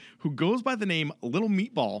kid who goes by the name Little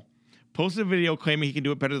Meatball posted a video claiming he can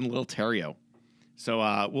do it better than Little Terrio. So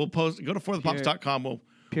we'll go to forthepops.com.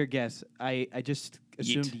 Pure guess. I just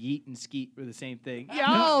assumed Yeet. yeet and skeet were the same thing.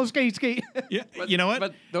 Yo, skeet, skeet. Yeah, you know what?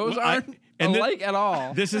 But those Well, aren't alike at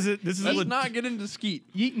all. This is Let's not get into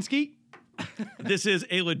skeet. Yeet and skeet. This is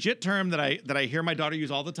a legit term that I hear my daughter use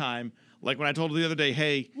all the time. Like when I told her the other day,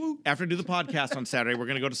 hey, after I do the podcast on Saturday, we're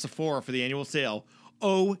going to go to Sephora for the annual sale.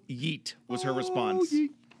 Oh, yeet was her response. Yeet.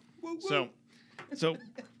 So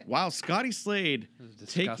while Scotty Slade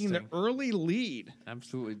taking the disgusting. early lead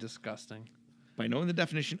Absolutely disgusting. by knowing the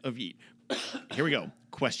definition of yeet. Here we go.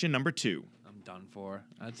 Question number 2. I'm done for.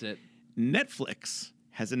 That's it. Netflix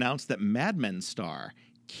has announced that Mad Men star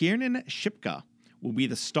Kiernan Shipka will be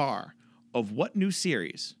the star of what new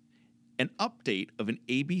series? An update of an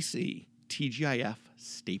ABC TGIF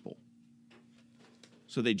staple.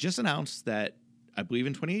 So they just announced that, I believe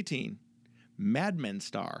in 2018, Mad Men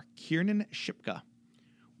star Kiernan Shipka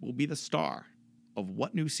will be the star of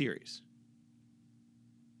what new series?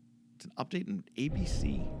 It's an update in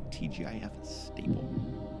ABC TGIF staple.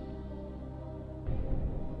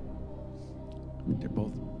 They're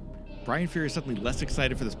both. Brian Fury is suddenly less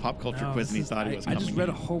excited for this pop culture No, quiz than he this is- thought he was I coming. just read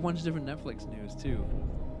a in. whole bunch of different Netflix news, too.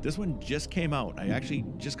 This one just came out. I actually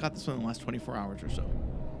just got this one in the last 24 hours or so.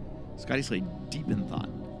 Scotty Slade, deep in thought.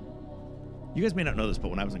 You guys may not know this, but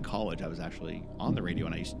when I was in college, I was actually on the radio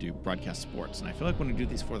and I used to do broadcast sports. And I feel like when we do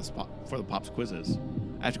these for the Pops quizzes,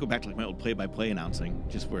 I have to go back to like my old play-by-play announcing,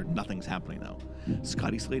 just where nothing's happening though.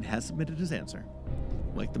 Scotty Slade has submitted his answer.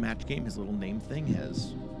 Like the match game, his little name thing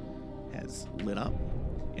has lit up.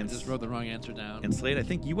 I just wrote the wrong answer down. And Slade, I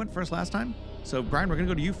think you went first last time. So Brian, we're gonna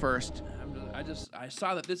go to you first. I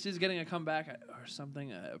saw that this is getting a comeback or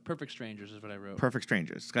something. Perfect Strangers is what I wrote. Perfect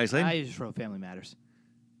Strangers. Scotty Slade. I just wrote Family Matters.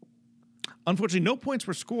 Unfortunately, no points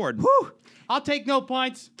were scored. Whew! I'll take no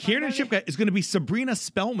points. Kiernan Shipka is going to be Sabrina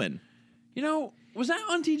Spellman. You know, was that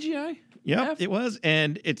on TGI? Yep, it was,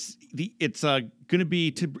 and it's going to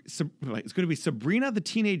be Sabrina the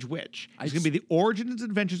Teenage Witch. It's going to be the origins and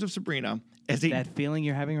adventures of Sabrina as a. That feeling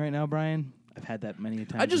you're having right now, Brian, I've had that many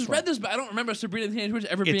times. I just before. read this, but I don't remember Sabrina the Teenage Witch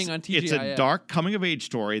ever being on TGI. It's a dark coming of age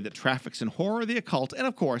story that traffics in horror, the occult, and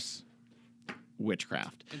of course,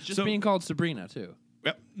 witchcraft. It's just being called Sabrina too.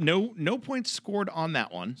 Yep, no points scored on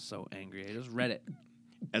that one. So angry, I just read it.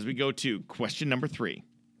 As we go to question number 3.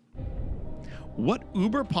 What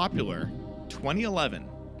uber popular 2011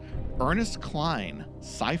 Ernest Cline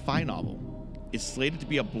sci-fi novel is slated to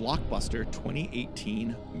be a blockbuster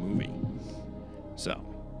 2018 movie? So,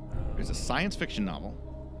 there's a science fiction novel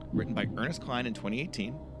written by Ernest Cline in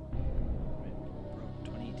 2018.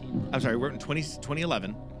 2018. I'm sorry, written in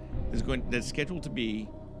 2011. That's scheduled to be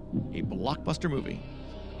a blockbuster movie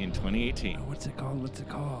in 2018. What's it called? What's it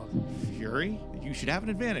called? Fury, you should have an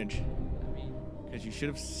advantage because you should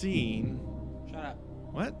have seen. Shut up.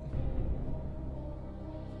 What?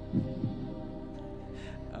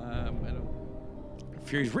 I don't.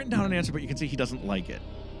 Fury's written down an answer, but you can see he doesn't like it.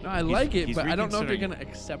 No, I like it, he's but I don't know if you're reconsidering gonna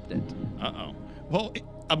accept it. Uh-oh. Well,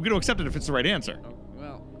 I'm going to accept it if it's the right answer.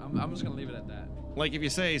 Well, I'm just gonna leave it at that. Like if you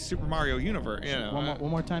say Super Mario Universe, you know.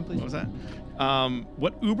 One more time, please. What was that?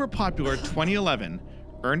 What uber popular 2011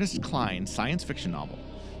 Ernest Cline science fiction novel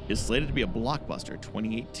is slated to be a blockbuster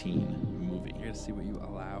 2018 movie? You're gonna see what you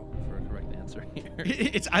allow for a correct answer here.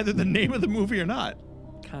 It's either the name of the movie or not.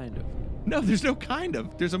 Kind of. No, there's no kind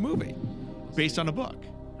of. There's a movie based on a book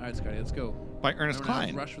All right, Scotty, let's go. by Ernest Remember,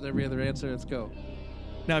 Cline. Rush with every other answer. Let's go.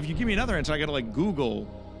 Now, if you give me another answer, I got to like Google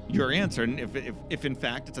your answer, and if in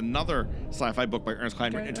fact it's another sci-fi book by Ernest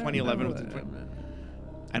Cline written in 2011.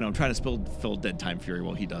 I know I'm trying to fill dead time Fury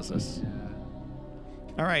while he does this.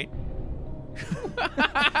 All right,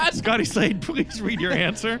 Scotty Slade, please read your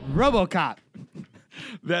answer. RoboCop.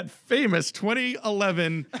 That famous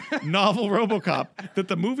 2011 novel RoboCop that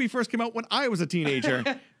the movie first came out when I was a teenager.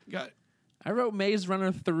 I wrote Maze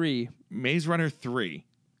Runner 3. Maze Runner 3.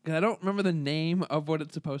 'Cause I don't remember the name of what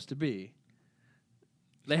it's supposed to be.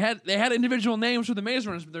 They had individual names for the Maze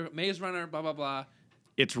Runners. They're Maze Runner, blah blah blah.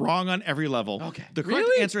 It's wrong on every level. Okay. The correct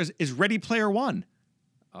Really? answer is Ready Player One.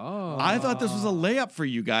 Oh, I thought this was a layup for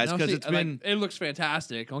you guys No, because see, it's been. it looks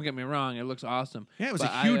fantastic. Don't get me wrong, it looks awesome. Yeah, it was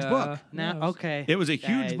But a huge book. Now, okay. It was a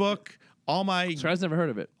huge book. All my. So I've never heard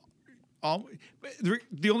of it.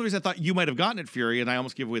 The only reason I thought you might have gotten it, Fury, and I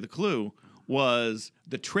almost gave away the clue, was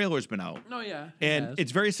the trailer's been out. No, yeah, and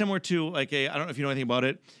it's very similar to like I don't know if you know anything about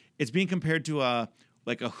it. It's being compared to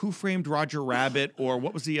like a Who Framed Roger Rabbit or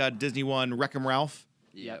what was the Disney one, Wreck-It Ralph?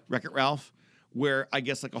 Yep. Wreck-It Ralph, where I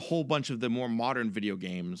guess like a whole bunch of the more modern video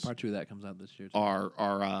games Part 2 of that comes out this year. Too.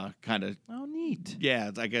 are kind of neat.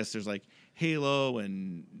 Yeah, I guess there's like Halo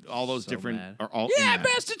and all those So different mad. are all Yeah, in that.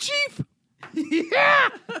 Master Chief. Yeah.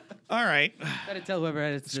 All right. Gotta tell whoever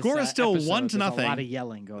edits this, Score is still episode, 1-0. there's A lot of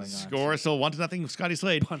yelling going on. Score is still 1-0. Scotty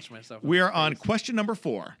Slade. Punch myself. We are on question number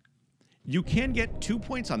 4. You can get 2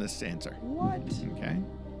 points on this answer. What? Okay.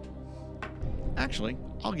 Actually,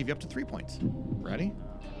 I'll give you up to 3 points. Ready?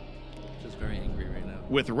 Just very angry right now.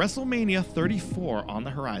 With WrestleMania 34 on the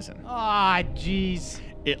horizon, Ah, jeez.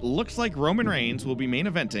 it looks like Roman Reigns will be main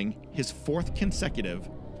eventing his 4th consecutive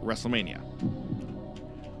WrestleMania.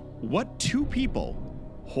 What 2 people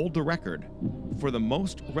hold the record for the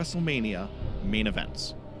most WrestleMania main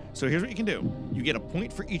events? So here's what you can do. You get a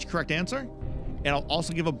point for each correct answer, and I'll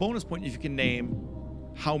also give a bonus point if you can name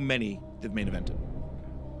how many they've main evented.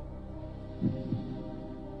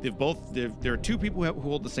 There are 2 people who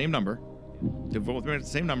hold the same number. They've both made the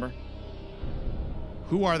same number.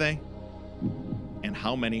 Who are they? And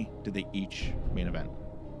how many did they each main event?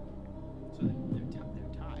 So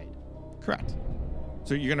they're tied. Correct.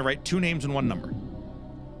 So you're going to write 2 names and 1 number.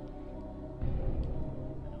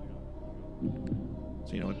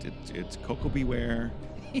 So you know it's Coco Beware,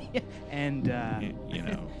 and you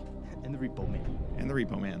know, and the Repo Man. And the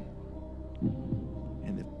Repo Man.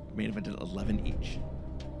 And the main event did 11 each.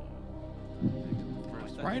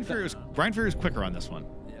 Brian Fury was quicker on this one.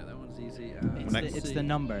 Yeah, that one's easy. It's the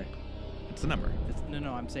number. It's the number.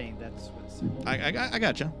 No, I'm saying that's what's. I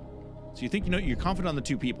gotcha. So you think you're confident on the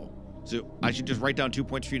 2 people. So I should just write down 2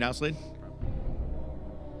 points for you now, Slade?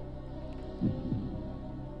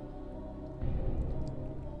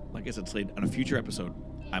 Like I said, Slade, on a future episode,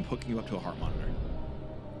 I'm hooking you up to a heart monitor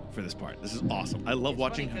for this part. This is awesome. I love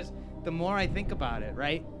watching. Because the more I think about it,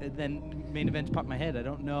 right, then main events pop in my head. I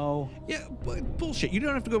don't know. Yeah, but bullshit. You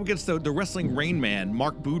don't have to go against the wrestling Rain Man,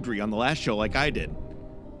 Mark Boudry, on the last show like I did.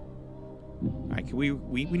 All right,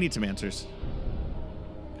 we need some answers.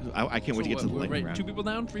 I can't wait to get to the lightning round. 2 people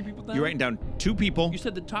down, 3 people down. You're writing down 2 people. You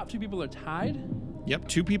said the top 2 people are tied. Yep,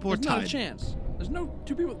 2 people There's are tied. not a chance. There's no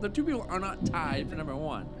 2 people. The 2 people are not tied for number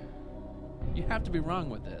 1. You have to be wrong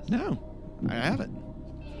with this. No, I have it.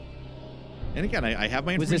 And again, I have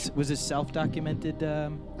my information. Was this self-documented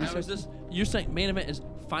research? You're saying main event is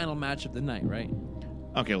final match of the night, right?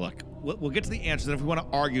 Okay, look, we'll get to the answers, and if we want to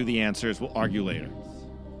argue the answers, we'll argue later.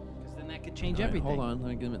 Because then that could change All right, everything. Hold on,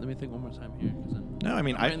 let me think one more time here. 'Cause then No, I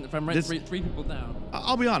mean, if I'm writing 3 people down.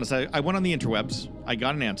 I'll be honest. I went on the interwebs. I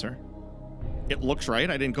got an answer. It looks right.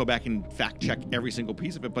 I didn't go back and fact check every single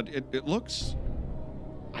piece of it, but it looks.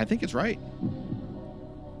 I think it's right.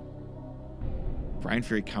 Brian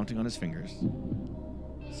Fury counting on his fingers.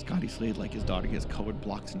 Scotty Slade, like his daughter, he has colored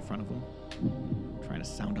blocks in front of him, trying to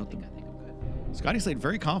sound out the. I think I'm good. Scotty Slade,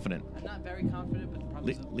 very confident. I'm not very confident, but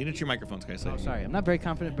probably. Lean into your microphone, Scotty Slade. Oh, sorry. I'm not very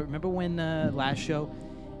confident, but remember when last show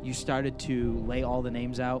you started to lay all the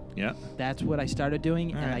names out? Yeah. That's what I started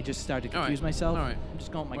doing, All and right. I just started to All confuse right. myself. All right. I'm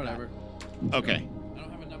just going with my Whatever. gut. Okay. I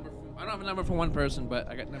don't have a number for one person, but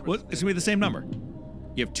I got numbers. Well, it's gonna be the same number.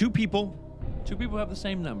 You have 2 people. 2 people have the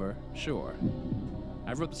same number. Sure.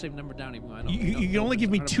 I wrote the same number down, even though I don't. You can only give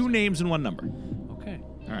me 2 names and 1 number. Okay.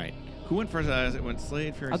 All right. Who went first? It went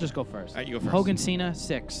Slade, Fury. I'll just go first. All right, you go first. Hogan Cena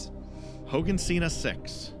 6. Hogan Cena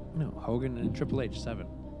 6. No, Hogan and Triple H 7.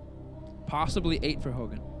 Possibly 8 for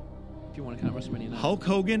Hogan. If you want to count WrestleMania 9. Hulk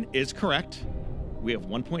Hogan is correct. We have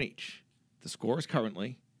 1 point each. The score is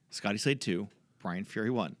currently Scotty Slade 2, Brian Fury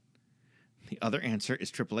 1. The other answer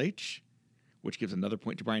is Triple H, which gives another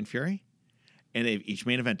point to Brian Fury. And they've each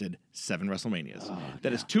main evented 7 WrestleManias.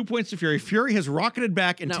 That is 2 points to Fury. Fury has rocketed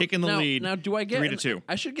back and taken the lead. Now, do I get 3-2?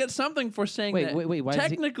 I should get something for saying Wait, that. wait, why does he-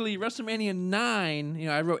 technically, WrestleMania 9. You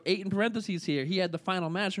know, I wrote 8 in parentheses here. He had the final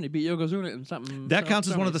match when he beat Yokozuna in something. That counts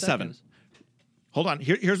as one of the 7. Hold on.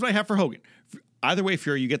 Here's what I have for Hogan. Either way,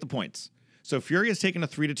 Fury, you get the points. So Fury has taken a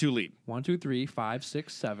 3-2 lead. 1, 2, 3, 5,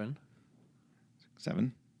 6, 7.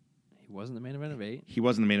 7. He wasn't the main event of 8. He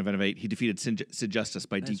was in the main event of 8. He defeated Sid Justice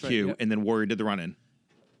by That's DQ, right, yep. and then Warrior did the run-in.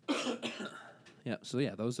 Yeah. So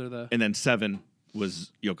yeah, those are the. And then 7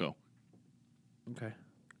 was Yoko. Okay.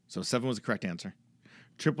 So 7 was the correct answer.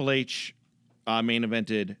 Triple H main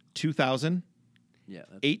evented 2000, Yeah.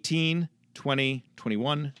 That's 18, 20,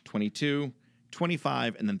 21, 22,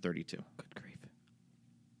 25, and then 32. Good grief.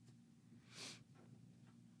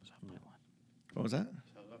 What was that?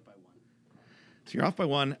 So I was up by 1. So you're off by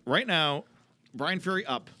 1. Right now, Brian Fury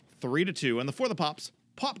up 3-2. And the For the Pops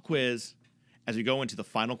pop quiz as we go into the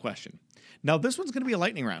final question. Now, this one's going to be a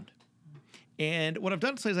lightning round. And what I've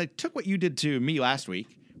done is I took what you did to me last week,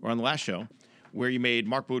 or on the last show, where you made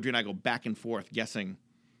Mark Boudry and I go back and forth guessing,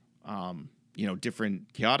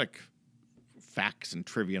 different chaotic facts and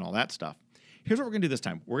trivia and all that stuff. Here's what we're going to do this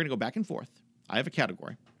time. We're going to go back and forth. I have a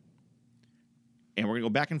category. And we're going to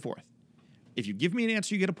go back and forth. If you give me an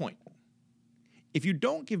answer, you get a point. If you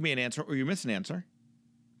don't give me an answer or you miss an answer,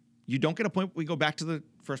 you don't get a point. We go back to the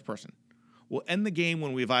first person. We'll end the game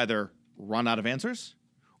when we've either run out of answers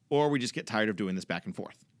or we just get tired of doing this back and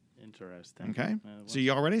forth. Interesting. Okay? So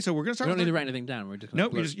you all ready? So we're going to start We don't with need to write anything down. We're just gonna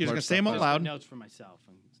Nope, you're just going to say them out Just loud. notes for myself,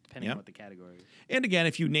 depending on what the category is. And again,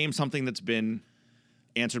 if you name something that's been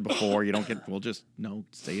answered before, you don't get, we'll just,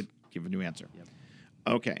 say it, give a new answer. Yep.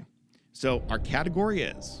 Okay. So our category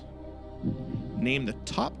is name the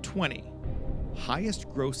top 20 highest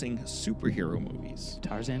grossing superhero movies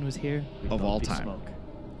Tarzan was here. of all time.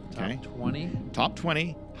 Okay. Top 20. Top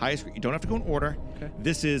 20 highest. You don't have to go in order. Okay.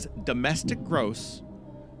 This is domestic gross,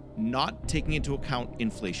 not taking into account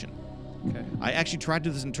inflation. Okay. I actually tried to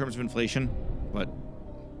do this in terms of inflation, but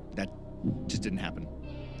that just didn't happen.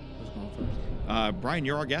 Who's going first? Brian,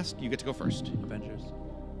 you're our guest. You get to go first. Avengers.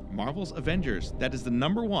 Marvel's Avengers. That is the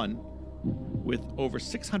number 1 with over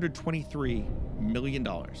 $623 million.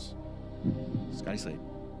 Scotty Slade.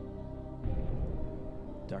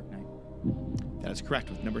 Dark Knight. That is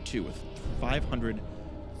correct, with number 2 with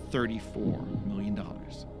 $534 million.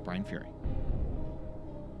 Brian Fury.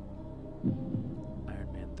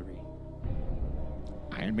 Iron Man 3.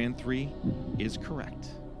 Iron Man 3 is correct.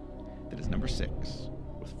 That is number 6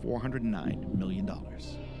 with $409 million. Iron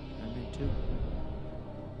Man 2.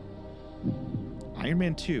 Iron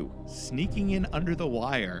Man 2 sneaking in under the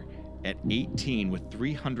wire at 18 with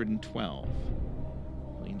 $312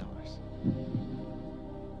 million.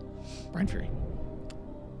 Brian Fury.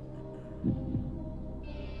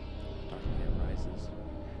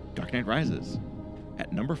 Dark Knight Rises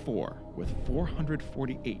at number 4 with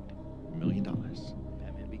 $448 million.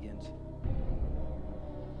 Batman Begins.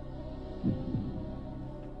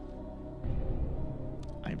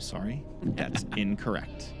 I'm sorry, that's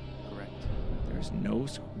incorrect. Correct. There's no...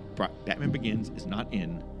 Batman Begins is not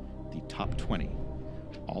in the top 20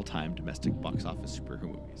 all-time domestic box office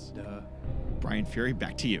superhero movies. Duh. Brian Fury,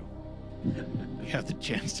 back to you. We have the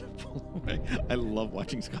chance to pull away. I love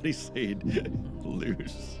watching Scotty Slade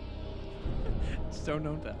lose. So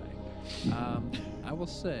no die. I will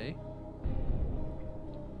say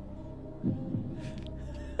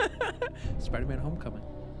Spider-Man Homecoming.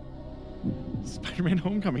 Spider-Man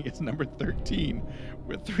Homecoming is number 13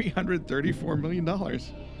 with $334 million. Point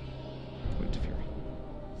to Fury.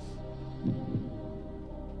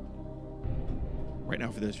 Right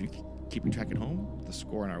now, for those of you keeping track at home, the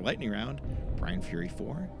score in our lightning round, Brian Fury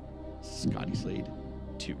 4, Scotty Slade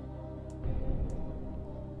 2.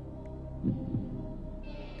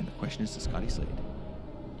 And the question is to Scotty Slade.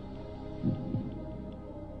 I'm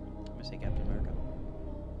going to say Captain America.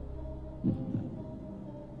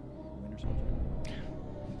 Winter Soldier.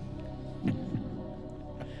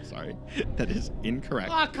 Sorry, that is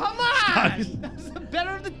incorrect. Oh, come on! That's the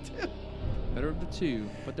better of the two. Better of the two,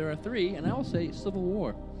 but there are 3, and I will say Civil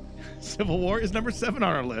War. Civil War is number 7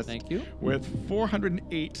 on our list. Thank you. With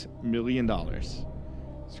 $408 million.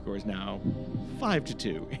 Score is now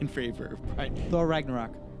 5-2 in favor of Brian. Thor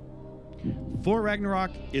Ragnarok. Thor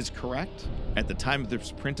Ragnarok is correct. At the time of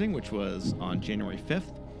this printing, which was on January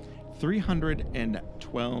 5th,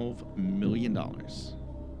 $312 million.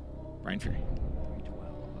 Brian Fury.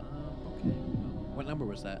 312. Okay. What number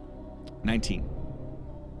was that? 19.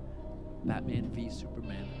 Batman v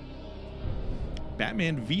Superman.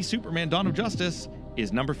 Batman v Superman: Dawn of Justice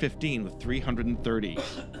is number 15 with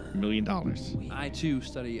 $330 million. I too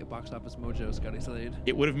study at Box Office Mojo, Scotty Slade.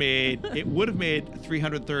 It would have made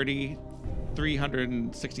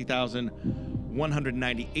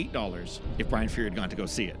 $360,198 if Brian Fury had gone to go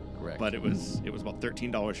see it. Correct. But it was about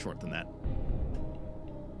 $13 short than that.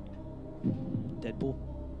 Deadpool.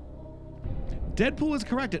 Deadpool is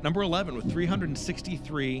correct at number 11 with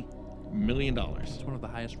 $363 million. It's one of the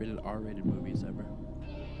highest rated R-rated movies ever.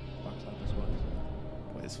 Box office wise.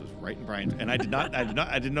 Boy, Boy, this was right in Brian's, and I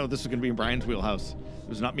didn't know this was going to be in Brian's wheelhouse. It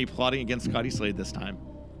was not me plotting against Scotty Slade this time.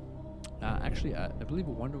 Actually, I believe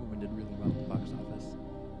Wonder Woman did really well at the box office.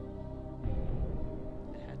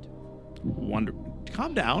 It had to.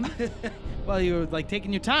 Calm down. Well, you were like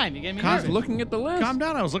taking your time. You gave me I was nervous. looking at the list. Calm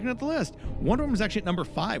down. I was looking at the list. Wonder Woman was actually at number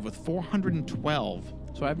 5 with $412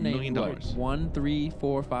 So I've named million. what, 1, 3,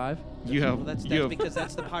 4, 5. You have. Well, that's you have, because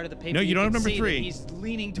that's the part of the paper. No, you don't have can number see 3. that he's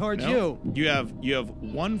leaning towards No. you. You have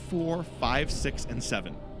 1, 4, 5, 6, and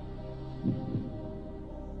 7.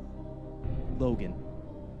 Logan.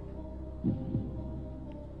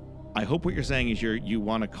 I hope what you're saying is you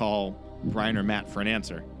want to call Brian or Matt for an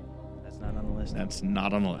answer. That's not on the list. That's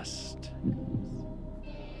not on the list.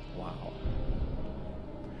 Wow.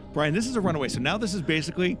 Brian, this is a runaway. So now this is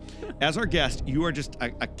basically, as our guest, you are just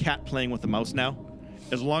a cat playing with a mouse now.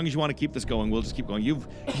 As long as you want to keep this going, we'll just keep going. You've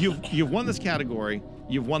won this category.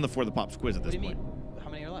 You've won the For the Pops quiz at this What do you point. mean? How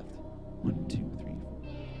many are left? 1, 2, 3, 4.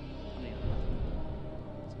 How many are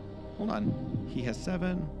left? Hold on. He has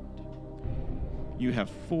 7. You have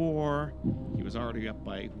 4. He was already up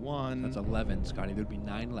by 1. That's 11, Scotty. There'd be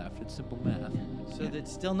 9 left. It's simple math. So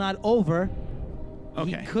that's still not over.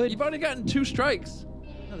 Okay. He could. You've already gotten 2 strikes.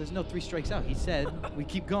 No, there's no 3 strikes out. He said we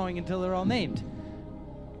keep going until they're all named.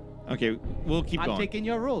 Okay, we'll keep I'm going. taking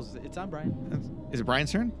your rules. It's on Brian. Is it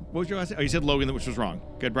Brian's turn? What was your last? Oh, you said Logan, which was wrong.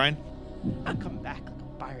 Good, Brian. I'm coming back like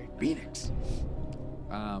a fiery phoenix.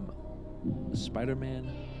 Spider-Man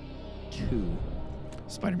 2.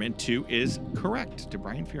 Spider-Man 2 is correct to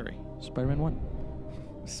Brian Fury. Spider-Man 1.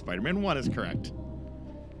 Spider-Man 1 is correct.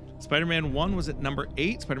 Spider-Man 1 was at number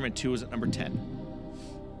 8. Spider-Man 2 was at number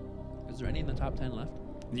 10. Is there any in the top 10 left?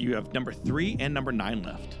 You have number 3 and number 9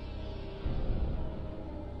 left.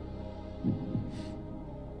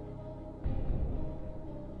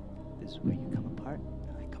 This is where you come apart,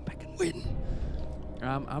 and I come back and win.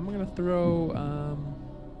 I'm going to throw...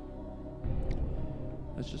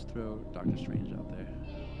 let's just throw Doctor Strange out there.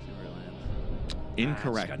 See where it lands.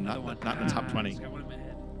 Incorrect. Not in the top 20. Got one in my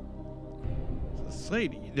head.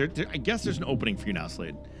 Slade, I guess there's an opening for you now,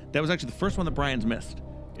 Slade. That was actually the first one that Brian's missed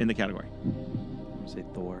in the category. I'm going to say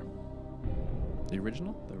Thor. The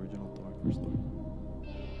original? The original Thor. First Thor.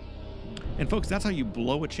 And folks, that's how you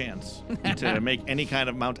blow a chance to make any kind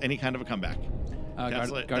of a comeback.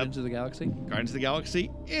 Guardians of the Galaxy? Guardians of the Galaxy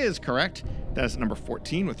is correct. That is number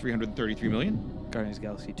 14 with $333 million. Guardians of the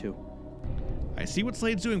Galaxy 2. I see what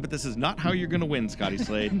Slade's doing, but this is not how you're going to win, Scotty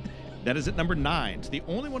Slade. That is at number 9. So the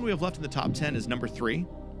only one we have left in the top 10 is number 3.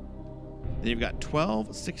 Then you've got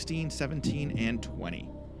 12, 16, 17, and 20.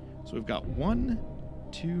 So we've got 1,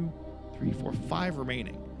 2, 3, 4, 5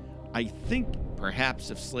 remaining. I think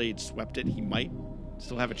perhaps if Slade swept it, he might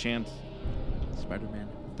still have a chance. Spider-Man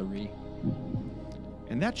 3.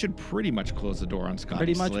 And that should pretty much close the door on Scotty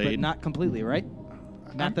Pretty much, Slade. but not completely, right?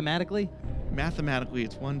 Mathematically? Mathematically,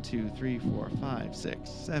 it's 1, 2, 3, 4, 5, 6,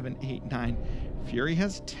 7, 8, 9. Fury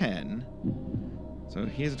has 10. So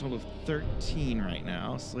he has a total of 13 right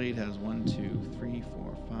now. Slade has 1, 2, 3,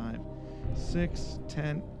 4, 5, 6,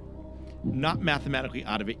 10. Not mathematically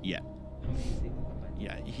out of it yet.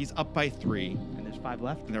 Yeah, he's up by 3. And there's 5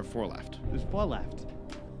 left? And there are 4 left. There's 4 left.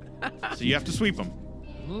 So you have to sweep them.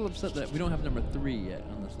 I'm a little upset that we don't have number 3 yet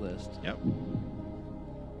on this list. Yep.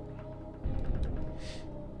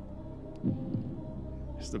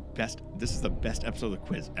 This is the best episode of the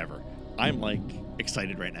quiz ever. I'm like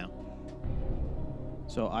excited right now.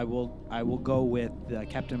 So I will go with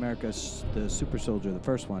Captain America's the Super Soldier, the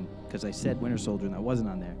first one, because I said Winter Soldier and that wasn't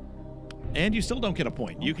on there. And you still don't get a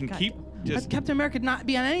point. You can keep just. Captain America not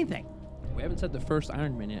be on anything. We haven't said the first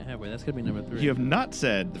Iron Man yet, have we? That's gonna be number 3. You have not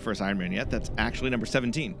said the first Iron Man yet. That's actually number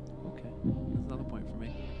 17. Okay, that's another point for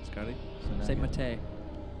me, Scotty. So Say Mate.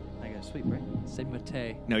 I got a sweep, right? Say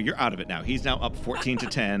Mate. No, you're out of it now. He's now up 14 to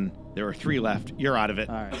 10. There are 3 left. You're out of it.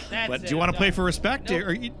 All right. But do you want to play for respect? Nope.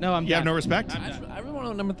 Or No, I'm You have done. no respect? I really want to know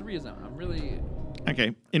what number 3 is now. I'm really.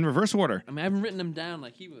 Okay, in reverse order. I mean, I haven't written them down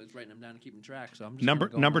like he was writing them down and keeping track. So I'm just Number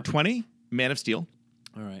gonna go off. 20, Man of Steel.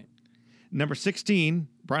 All right. Number 16,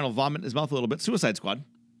 Brian will vomit in his mouth a little bit. Suicide Squad.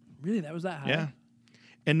 Really, that was that high? Yeah.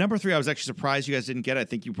 And number 3, I was actually surprised you guys didn't get it. I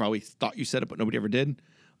think you probably thought you said it, but nobody ever did.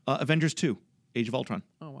 Avengers 2, Age of Ultron.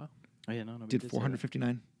 Oh wow. Oh yeah, no, nobody Did say that.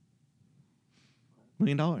 $459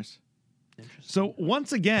 million. So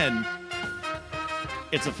once again,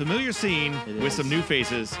 it's a familiar scene with some new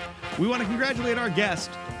faces. We want to congratulate our guest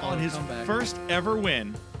on his first ever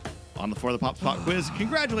win on the For the Pops Pop quiz.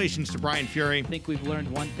 Congratulations to Brian Fury. I think we've learned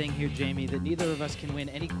one thing here, Jamie, that neither of us can win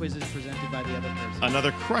any quizzes presented by the other person.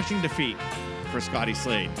 Another crushing defeat for Scotty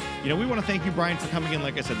Slade. You know, we want to thank you, Brian, for coming in.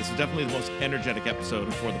 Like I said, this is definitely the most energetic episode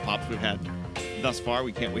of For the Pops we've had thus far.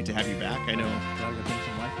 We can't wait to have you back. I know. Gotta go bring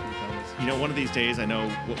some life to you fellas. You know, one of these days, I know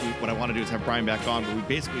what I want to do is have Brian back on, but we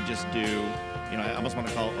basically just do, I almost want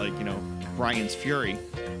to call it like, Brian's Fury,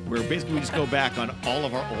 where basically we just go back on all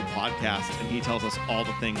of our old podcasts and he tells us all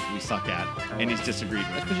the things we suck at and he's disagreed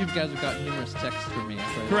with. That's because you guys have got numerous texts from me.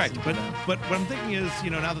 Correct, but what I'm thinking is,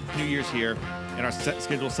 now that the new year's here and our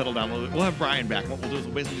schedule settled down a little bit, we'll have Brian back. What we'll do is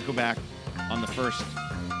we'll basically just go back on the first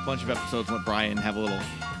bunch of episodes and let Brian have a little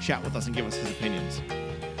chat with us and give us his opinions.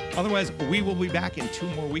 Otherwise, we will be back in 2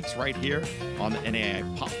 more weeks right here on the NAI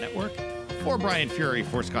Pop Network. For Brian Fury,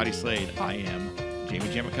 for Scotty Slade, I am Jamie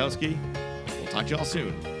Jamakowski. We'll talk to y'all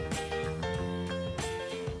soon.